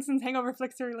 Barney Stinson's hangover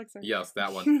elixir. Yes,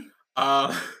 that one.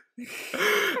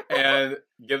 And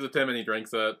gives it to him and he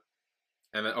drinks it.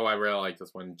 And then, I really like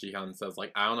this when Ji-hyun says,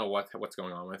 like, I don't know what's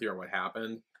going on with you or what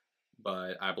happened,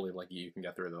 but I believe, like, you can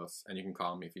get through this and you can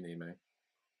call me if you need me.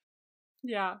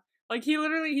 Yeah. Like,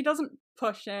 he doesn't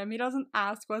push him. He doesn't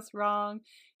ask what's wrong.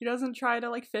 He doesn't try to,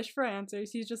 like, fish for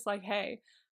answers. He's just like, hey,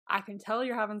 I can tell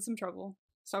you're having some trouble.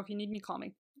 So if you need me, call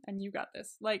me. And you got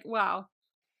this. Like, wow.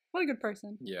 What a good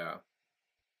person. Yeah.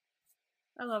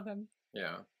 I love him.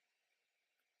 Yeah.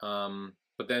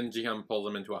 But then Ji-hyun pulls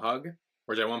him into a hug.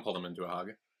 Or Jaewon pulled him into a hug.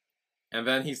 And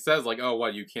then he says, like, oh,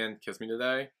 what, you can't kiss me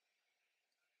today?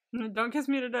 Don't kiss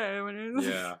me today.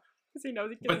 Yeah. Because he knows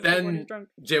he But kisses when then he's drunk.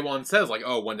 Jaewon says, like,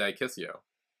 oh, when did I kiss you?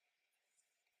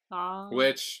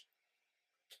 Which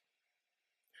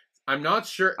I'm not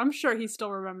sure. I'm sure he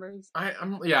still remembers. I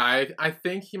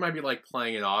think he might be, like,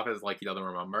 playing it off as, like, he doesn't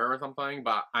remember or something,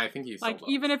 but I think he's like,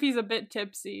 even if he's a bit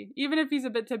tipsy,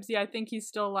 I think he's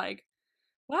still like,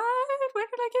 what? When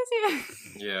did I kiss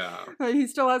you? Yeah. Like, he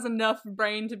still has enough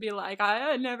brain to be like,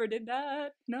 I never did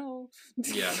that. No.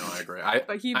 Yeah, no, I agree.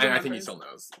 But he I think he still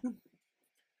knows.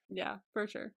 Yeah, for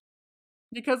sure.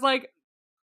 Because, like,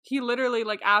 he literally,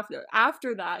 like,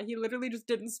 after that, he literally just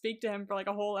didn't speak to him for, like,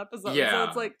 a whole episode. Yeah. So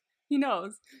it's like, He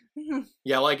knows.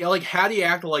 Yeah, like had he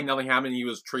acted like nothing happened, he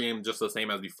was treating him just the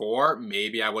same as before.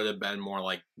 Maybe I would have been more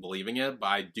like believing it. But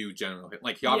I do generally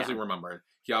like he obviously remembered.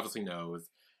 He obviously knows,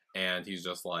 and he's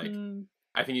just like,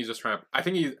 I think he's just trying. I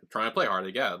think he's trying to play hard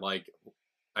again. Like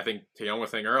I think Taeyong was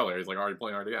saying earlier, he's like already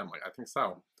playing hard again. I'm like, I think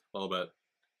so, a little bit,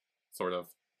 sort of.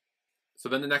 So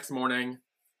then the next morning,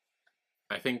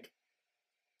 I think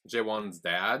Jaewon's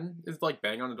dad is like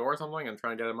banging on the door or something and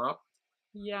trying to get him up.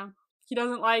 Yeah. He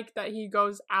doesn't like that he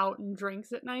goes out and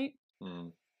drinks at night.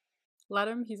 Let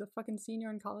him. He's a fucking senior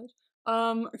in college.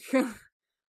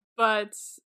 But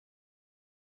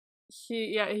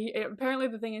he apparently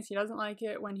the thing is he doesn't like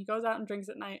it when he goes out and drinks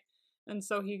at night, and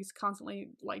so he's constantly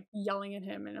like yelling at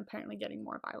him and apparently getting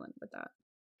more violent with that.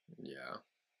 Yeah.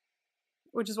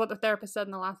 Which is what the therapist said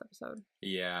in the last episode.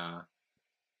 Yeah.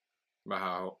 About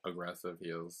how aggressive he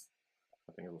is.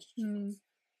 I think it was.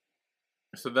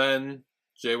 So then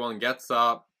Jaewon gets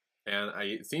up, and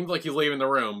it seems like he's leaving the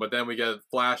room, but then we get a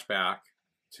flashback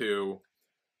to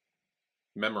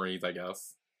memories, I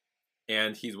guess.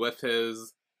 And he's with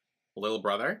his little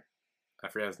brother. I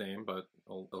forget his name, but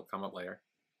it'll come up later.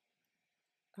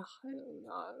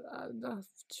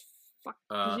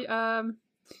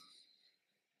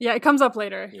 Yeah, it comes up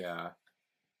later. Yeah.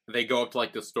 They go up to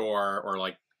like the store or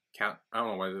like I don't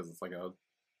know what it is. It's like a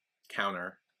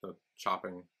counter, the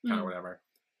shopping counter, whatever.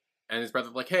 And his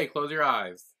brother's like, "Hey, close your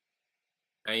eyes,"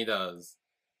 and he does.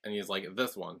 And he's like,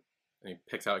 "This one," and he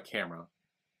picks out a camera.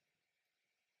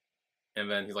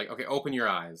 And then he's like, "Okay, open your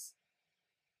eyes."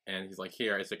 And he's like,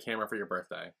 "Here, it's a camera for your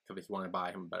birthday," because he wanted to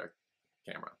buy him a better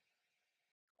camera.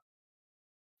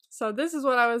 So this is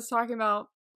what I was talking about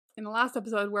in the last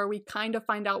episode, where we kind of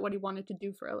find out what he wanted to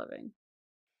do for a living.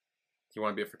 He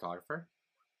wanted to be a photographer?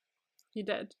 He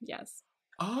did, yes.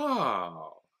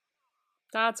 Oh.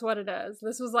 That's what it is.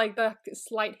 This was like the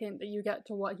slight hint that you get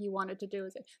to what he wanted to do.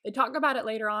 They talk about it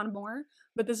later on more,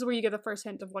 but this is where you get the first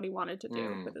hint of what he wanted to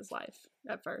do with his life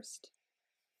at first.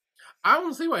 I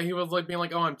don't see why he was like being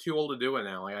like, "Oh, I'm too old to do it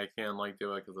now. Like I can't like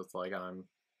do it because it's like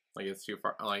it's too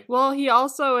far." Like, well, he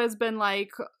also has been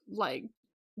like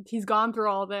he's gone through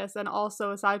all this, and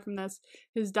also aside from this,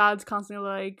 his dad's constantly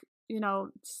like, you know,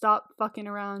 stop fucking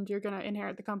around, you're gonna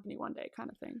inherit the company one day, kind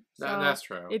of thing. So that's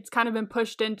true. It's kind of been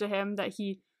pushed into him that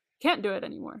he can't do it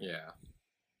anymore. Yeah.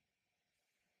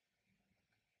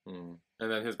 And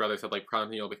then his brother said, like,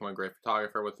 "Promise me you'll become a great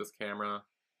photographer with this camera.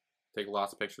 Take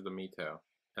lots of pictures of me too."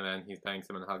 And then he thanks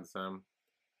him and hugs him.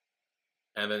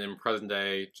 And then in present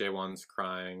day, Jaewon's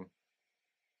crying.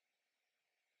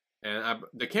 And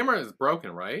the camera is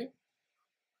broken, right?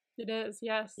 It is,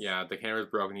 yes. Yeah, the camera is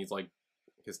broken. He's like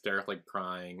hysterically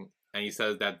crying, and he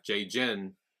says that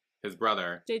Jae-jin, his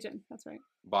brother, Jae-jin, that's right,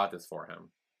 bought this for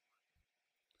him.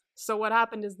 So what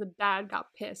happened is the dad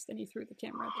got pissed and he threw the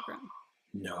camera at the ground.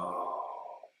 No.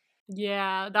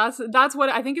 Yeah, that's what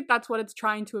I think. That's what it's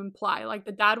trying to imply. Like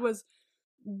the dad was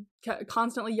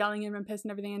constantly yelling at him and pissed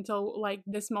and everything until like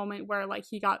this moment where like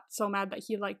he got so mad that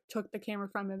he like took the camera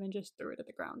from him and just threw it at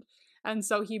the ground. And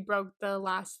so he broke the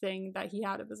last thing that he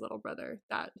had of his little brother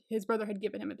that his brother had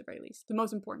given him at the very least. The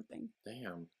most important thing.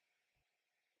 Damn.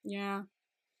 Yeah.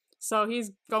 So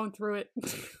he's going through it.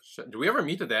 Do we ever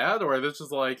meet the dad, or is this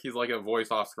just like he's like a voice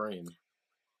off screen?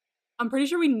 I'm pretty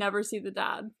sure we never see the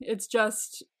dad. It's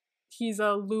just he's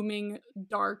a looming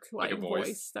dark like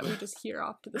voice that we just hear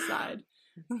off to the side.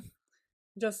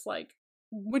 Just like,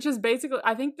 which is basically,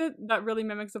 I think that really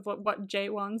mimics of what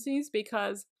Jaewon sees,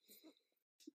 because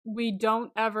we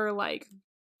don't ever like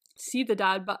see the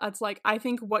dad, but it's like I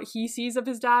think what he sees of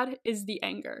his dad is the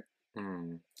anger.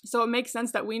 So it makes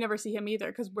sense that we never see him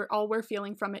either, because we're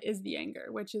feeling from it is the anger,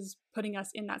 which is putting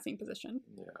us in that same position.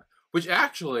 Yeah, which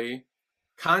actually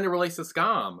kind of relates to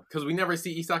Scam, because we never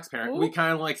see Isak's parents. We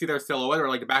kind of like see their silhouette or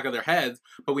like the back of their heads,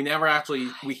 but we never actually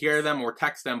we hear them or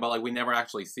text them, but like we never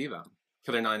actually see them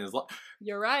because they're not in his life.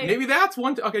 You're right. Maybe that's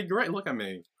one. Okay, you're right. Look at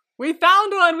me. We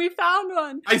found one. We found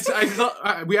one. I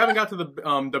saw, we haven't got to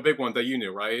the big one that you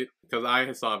knew, right? Because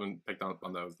I still haven't picked up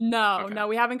on those. No,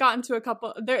 we haven't gotten to a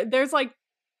couple. There's like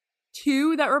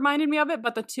 2 that reminded me of it,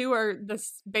 but the 2 are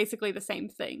basically the same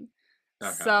thing.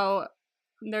 Okay. So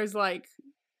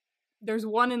there's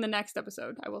one in the next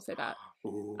episode, I will say that.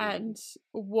 Ooh. And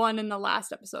one in the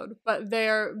last episode, but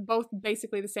they're both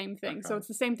basically the same thing. Okay. So it's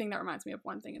the same thing that reminds me of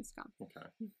one thing in Scam. Okay.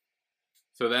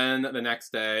 So then the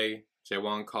next day,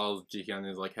 Jaewon calls Jihyun and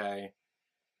is like, "Hey,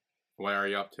 what are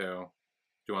you up to?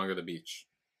 Do you want to go to the beach?"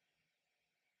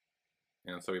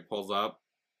 And so he pulls up,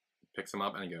 picks him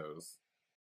up, and he goes.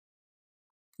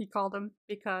 He called him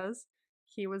because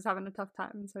he was having a tough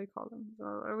time, and so he called him.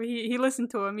 So he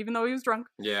listened to him, even though he was drunk.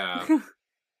 Yeah.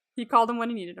 He called him when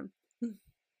he needed him.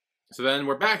 So then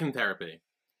we're back in therapy.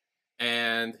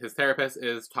 And his therapist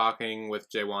is talking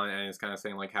with Jaewon and is kind of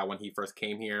saying like how when he first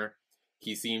came here,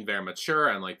 he seemed very mature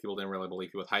and like people didn't really believe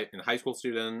he was a high school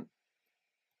student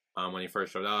when he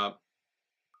first showed up.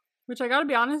 Which I gotta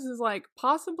be honest is like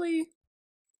possibly,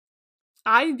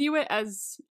 I view it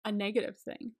as a negative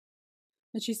thing.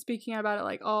 And she's speaking about it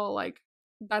like, oh, like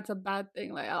that's a bad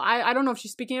thing. Like I don't know if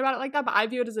she's speaking about it like that, but I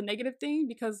view it as a negative thing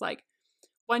because like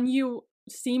when you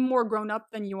seem more grown up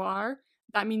than you are,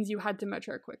 that means you had to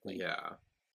mature quickly. Yeah.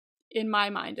 In my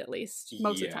mind, at least,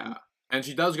 most of the time. And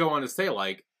she does go on to say,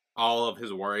 like, all of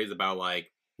his worries about,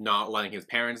 like, not letting his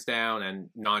parents down and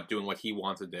not doing what he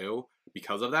wants to do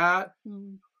because of that.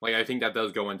 Mm. Like, I think that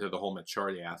does go into the whole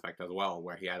maturity aspect as well,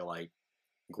 where he had to, like,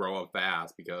 grow up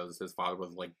fast because his father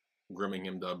was, like, grooming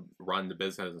him to run the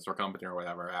business or company or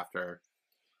whatever after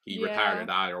he retired or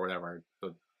died or whatever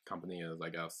the company is, I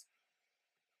guess.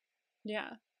 Yeah.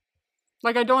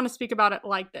 Like, I don't want to speak about it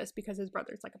like this because his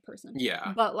brother's like a person.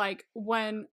 Yeah. But like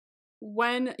when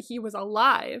he was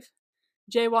alive,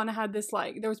 Jaewon had this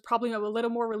like, there was probably a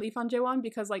little more relief on Jaewon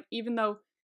because like even though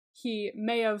he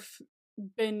may have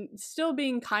been still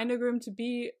being kind of groomed to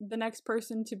be the next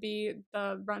person to be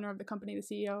the runner of the company, the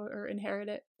CEO, or inherit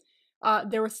it,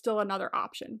 there was still another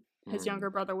option. His younger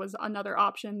brother was another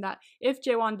option that if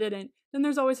Jaewon didn't, then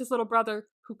there's always his little brother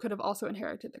who could have also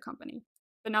inherited the company.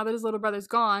 But now that his little brother's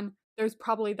gone, there's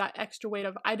probably that extra weight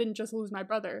of, I didn't just lose my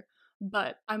brother,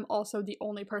 but I'm also the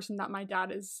only person that my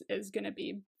dad is going to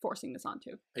be forcing this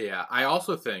onto. Yeah, I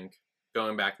also think,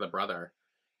 going back to the brother,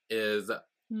 is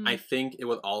I think it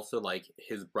was also, like,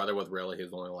 his brother was really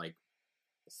his only, like,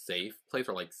 safe place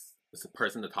or, like,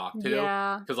 person to talk to.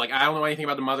 Yeah. Because, like, I don't know anything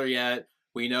about the mother yet.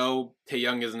 We know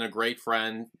Taehyung isn't a great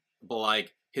friend, but,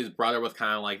 like, his brother was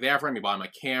kind of, like, there for him. He bought him a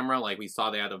camera. Like, we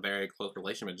saw they had a very close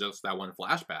relationship, just that one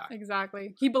flashback.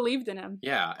 Exactly. He believed in him.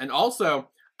 Yeah, and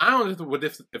also, I don't know if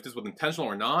this was intentional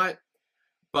or not,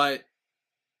 but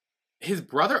his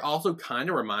brother also kind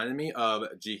of reminded me of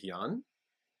Ji-hyun.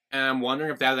 And I'm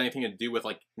wondering if that has anything to do with,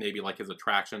 like, maybe, like, his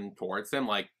attraction towards him.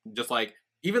 Like, just, like,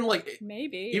 even, like...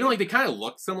 Maybe. Even, like, they kind of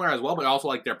look similar as well, but also,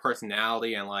 like, their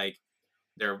personality and, like,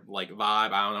 their, like,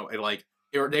 vibe. I don't know. It, like,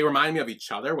 they remind me of each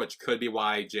other, which could be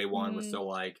why Jaewon was so,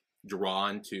 like,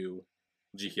 drawn to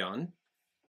Ji-hyun.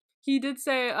 He did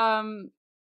say, at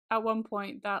one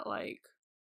point that, like,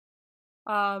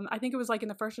 I think it was, like, in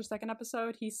the first or second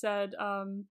episode, he said,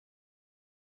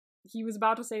 he was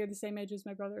about to say you're the same age as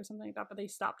my brother or something like that, but they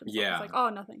stopped him. So Yeah. It's like, oh,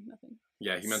 nothing.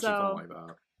 Yeah, he mentioned something like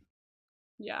that.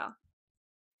 Yeah.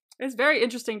 It's very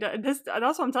interesting. That's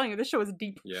what I'm telling you. This show is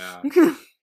deep. Yeah.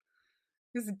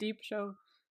 It's a deep show.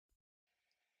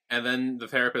 And then the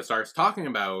therapist starts talking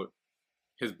about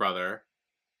his brother.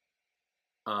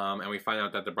 And we find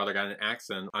out that the brother got in an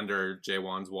accident under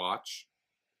Jaewon's watch.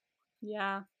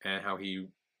 Yeah. And how he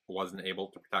wasn't able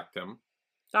to protect him.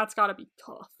 That's gotta be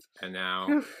tough. And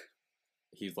now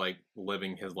he's, like,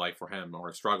 living his life for him,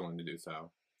 or struggling to do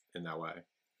so in that way.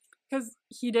 Because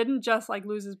he didn't just, like,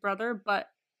 lose his brother, but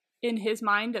in his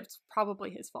mind, it's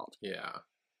probably his fault. Yeah.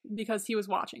 Because he was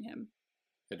watching him.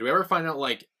 Do we ever find out,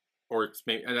 like, or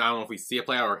maybe, I don't know if we see it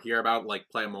play out or hear about, like,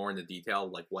 play more into detail,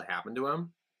 like, what happened to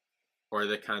him? Or are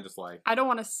they kind of just like... I don't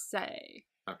want to say.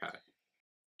 Okay.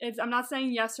 I'm not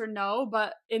saying yes or no,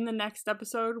 but in the next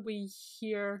episode, we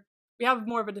have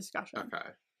more of a discussion. Okay.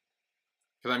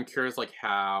 Because I'm curious, like,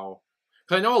 how...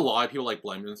 Because I know a lot of people, like,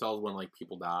 blame themselves when, like,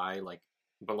 people die, like,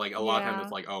 but, like, a lot of times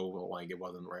it's like, oh, well, like, it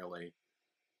wasn't really...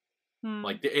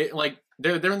 Like, it, like,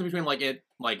 the difference between, like, it,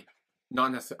 like,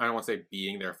 not necessarily, I don't want to say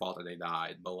being their fault that they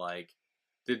died, but, like,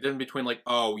 the difference between, like,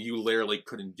 oh, you literally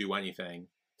couldn't do anything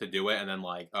to do it, and then,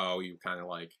 like, oh, you kind of,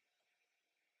 like,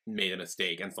 made a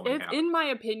mistake and something happened. In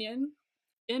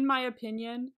my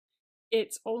opinion,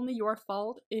 it's only your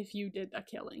fault if you did the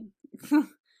killing.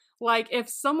 Like, if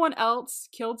someone else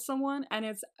killed someone and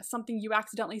it's something you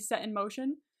accidentally set in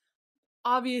motion,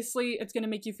 obviously it's going to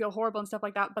make you feel horrible and stuff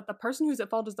like that, but the person who's at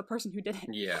fault is the person who did it.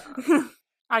 Yeah.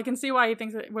 I can see why he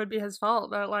thinks it would be his fault,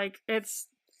 but, like, it's...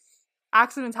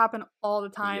 Accidents happen all the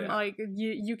time. Yeah. Like,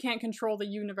 you can't control the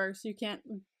universe. You can't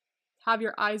have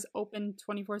your eyes open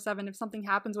 24/7. If something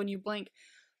happens when you blink,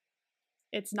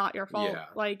 it's not your fault. Yeah.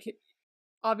 Like,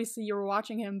 obviously you were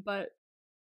watching him, but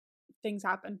things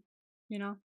happen, you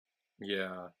know?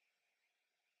 Yeah.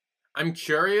 I'm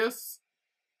curious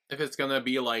if it's gonna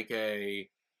be like a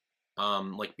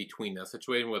like between this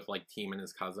situation with, like, Team and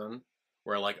his cousin,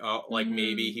 where, like, oh, like,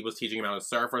 maybe he was teaching him how to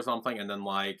surf or something, and then,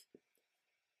 like,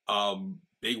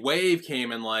 big wave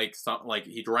came and, like, like,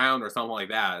 he drowned or something like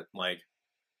that. Like,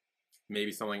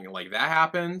 maybe something like that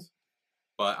happened.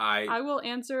 But I will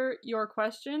answer your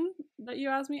question that you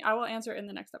asked me. I will answer it in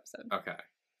the next episode. Okay.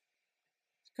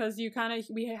 Because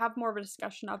we have more of a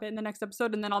discussion of it in the next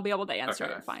episode, and then I'll be able to answer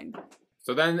it fine.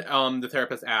 So then the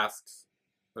therapist asks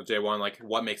Jaewon, like,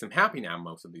 what makes him happy now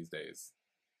most of these days?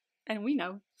 And we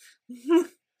know.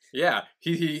 Yeah.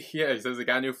 He says he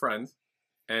got a new friend.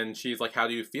 And she's like, how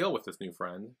do you feel with this new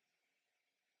friend?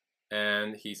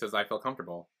 And he says, I feel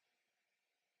comfortable.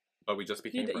 But we just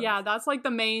became friends. Yeah, that's like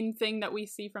the main thing that we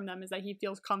see from them is that he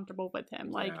feels comfortable with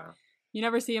him. Like, you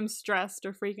never see him stressed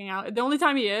or freaking out. The only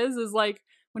time he is like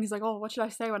when he's like, oh, what should I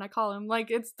say when I call him? Like,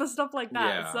 it's the stuff like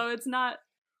that. Yeah. So it's not,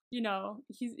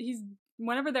 he's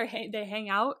whenever they hang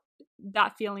out,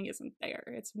 that feeling isn't there.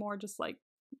 It's more just like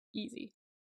easy.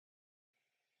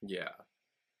 Yeah.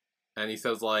 And he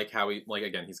says, like, how he, like,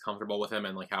 again, he's comfortable with him,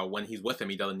 and, like, how when he's with him,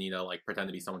 he doesn't need to, like, pretend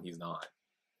to be someone he's not.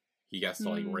 He gets to,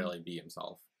 like, really be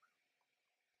himself.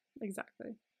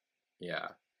 Exactly. Yeah.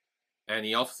 And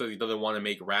he also says he doesn't want to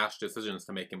make rash decisions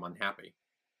to make him unhappy.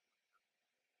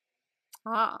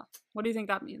 Ah. What do you think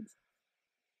that means?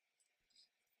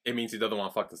 It means he doesn't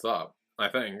want to fuck this up, I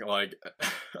think. Like,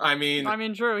 I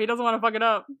mean, true. He doesn't want to fuck it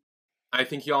up. I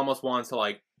think he almost wants to,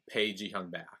 like, pay Ji-hyun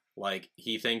back. Like,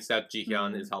 he thinks that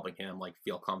Ji-hyun is helping him, like,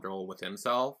 feel comfortable with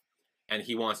himself, and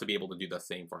he wants to be able to do the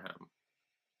same for him.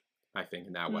 I think,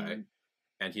 in that way.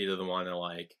 And he doesn't want to,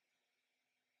 like,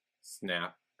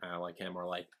 snap like him, or,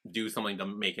 like, do something to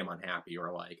make him unhappy,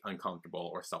 or, like,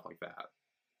 uncomfortable, or stuff like that.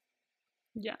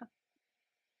 Yeah.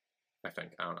 I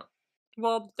think. I don't know.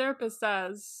 Well, the therapist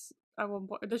says,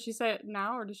 does she say it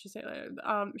now, or does she say it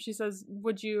later? She says,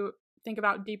 would you think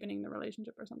about deepening the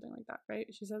relationship or something like that, right?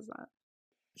 She says that.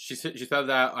 She said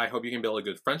that, I hope you can build a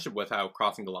good friendship without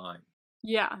crossing the line.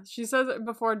 Yeah, she says it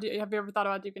before, have you ever thought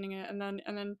about deepening it? And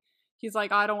then he's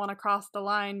like, I don't want to cross the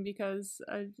line because,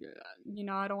 I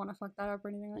don't want to fuck that up or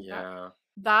anything like that.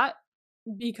 That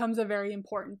becomes a very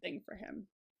important thing for him.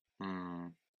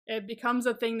 It becomes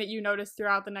a thing that you notice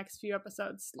throughout the next few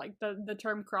episodes, like the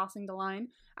term crossing the line,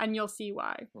 and you'll see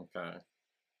why. Okay.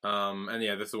 And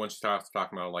yeah, this is when she starts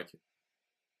talking about, like,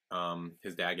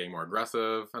 his dad getting more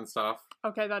aggressive and stuff.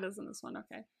 Okay, that is in this one,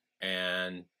 okay.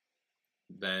 And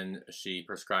then she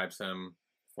prescribes him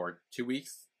for 2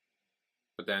 weeks.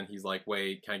 But then he's like,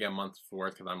 wait, can I get a month's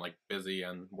worth because I'm, like, busy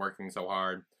and working so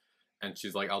hard? And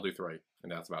she's like, I'll do 3.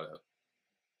 And that's about it.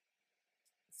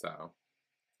 So.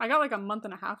 I got, like, a month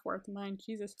and a half worth of mine.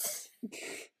 Jesus.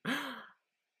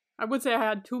 I would say I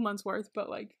had 2 months worth, but,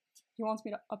 like, he wants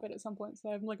me to up it at some point, so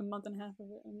I have, like, a month and a half of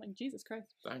it. I'm like, Jesus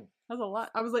Christ. Dang. That's a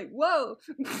lot. I was like, whoa!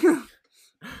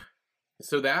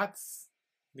 So that's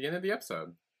the end of the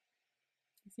episode.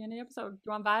 That's the end of the episode. Do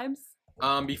you want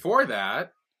vibes? Before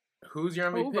that, who's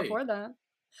your MVP? Oh, before that.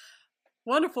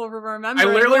 Wonderful for remembering.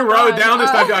 I literally wrote it down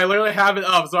this time. I literally have it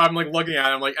up, so I'm, like, looking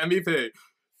at it. I'm like, MVP.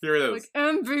 Here it is.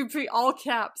 Like, MVP, all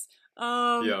caps.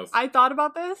 Yes. I thought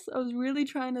about this. I was really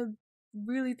trying to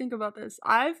think about this.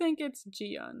 I think it's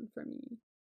Ji-hyun for me.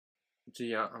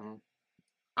 Ji-hyun.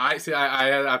 I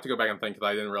have to go back and think because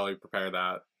I didn't really prepare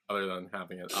that other than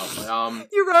having it up.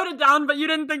 You wrote it down, but you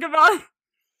didn't think about it.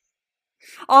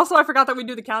 Also, I forgot that we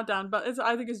do the countdown, but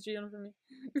I think it's Ji-hyun for me.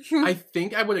 I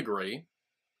think I would agree.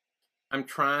 I'm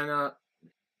trying to.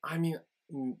 I mean,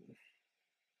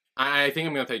 I think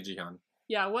I'm gonna take Ji-hyun.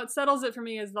 Yeah, what settles it for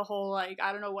me is the whole, like,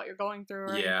 I don't know what you're going through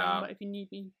or anything, but if you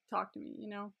need me, talk to me, you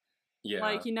know? Yeah.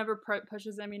 Like, he never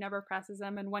pushes him, he never presses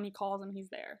him, and when he calls him, he's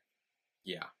there.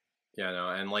 Yeah. Yeah, no,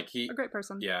 and, like, a great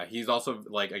person. Yeah, he's also,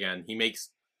 like, again, he makes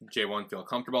Jaewon feel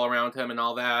comfortable around him and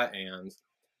all that, and...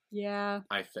 Yeah.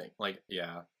 I think, like,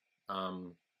 yeah.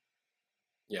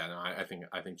 Yeah, no, I think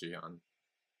Ji-hyun.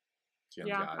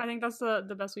 Yeah, I think that's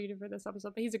the best we can do for this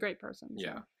episode, but he's a great person. So.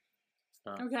 Yeah.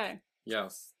 Okay.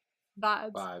 Yes.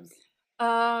 Vibes.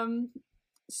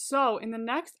 So in the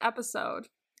next episode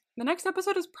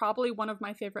is probably one of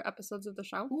my favorite episodes of the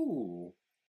show. Ooh.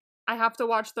 I have to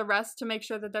watch the rest to make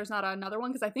sure that there's not another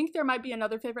one, because I think there might be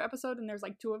another favorite episode and there's,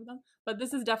 like, 2 of them, but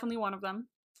this is definitely one of them.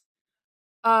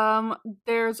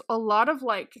 There's a lot of,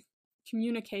 like,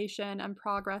 communication and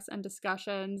progress and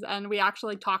discussions, and we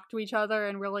actually talk to each other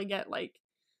and really get, like,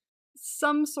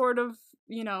 some sort of,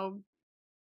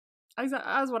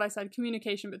 as what I said,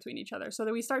 communication between each other, so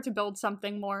that we start to build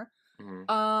something more,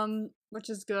 which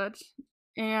is good.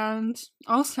 And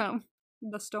also,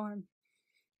 the storm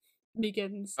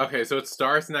begins. Okay, so it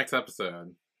starts next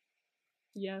episode.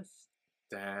 Yes.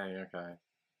 Dang, okay.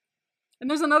 And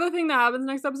there's another thing that happens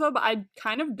next episode, but I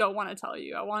kind of don't want to tell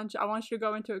you. I want you to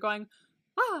go into it going,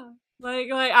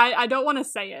 I don't want to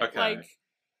say it. Okay. Like,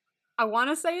 I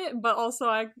want to say it, but also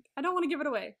I don't want to give it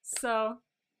away. So,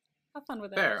 have fun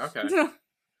with it. Fair, okay.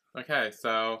 Okay,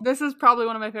 so This is probably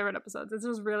one of my favorite episodes. This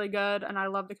is really good, and I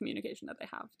love the communication that they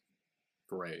have.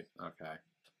 great. Okay.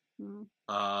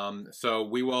 Mm. So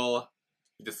we will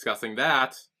be discussing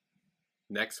that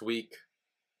next week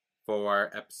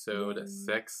for episode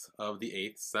 6 of The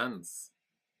Eighth Sense.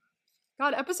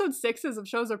 God, episode 6s of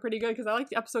shows are pretty good because I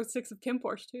liked episode 6 of Kim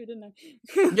Porsche too, didn't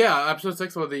I? Yeah, episode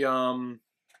 6 was the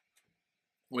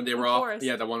when they The were off, forest.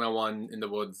 yeah, the 1-on-1 in the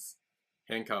woods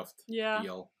handcuffed Yeah.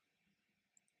 deal.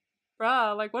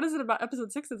 Bruh, like what is it about episode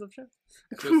 6s of shows?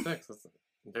 Episode 6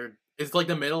 it's like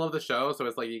the middle of the show, so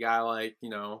it's like you gotta like,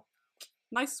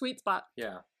 Nice sweet spot.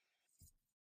 yeah.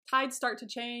 Tides start to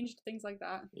change, things like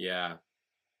that. Yeah.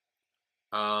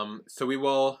 So we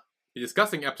will be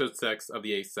discussing episode 6 of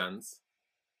The Eighth Sense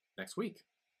next week.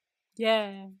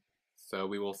 Yeah. So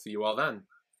we will see you all then.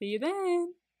 See you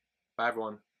then. Bye,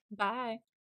 everyone. Bye.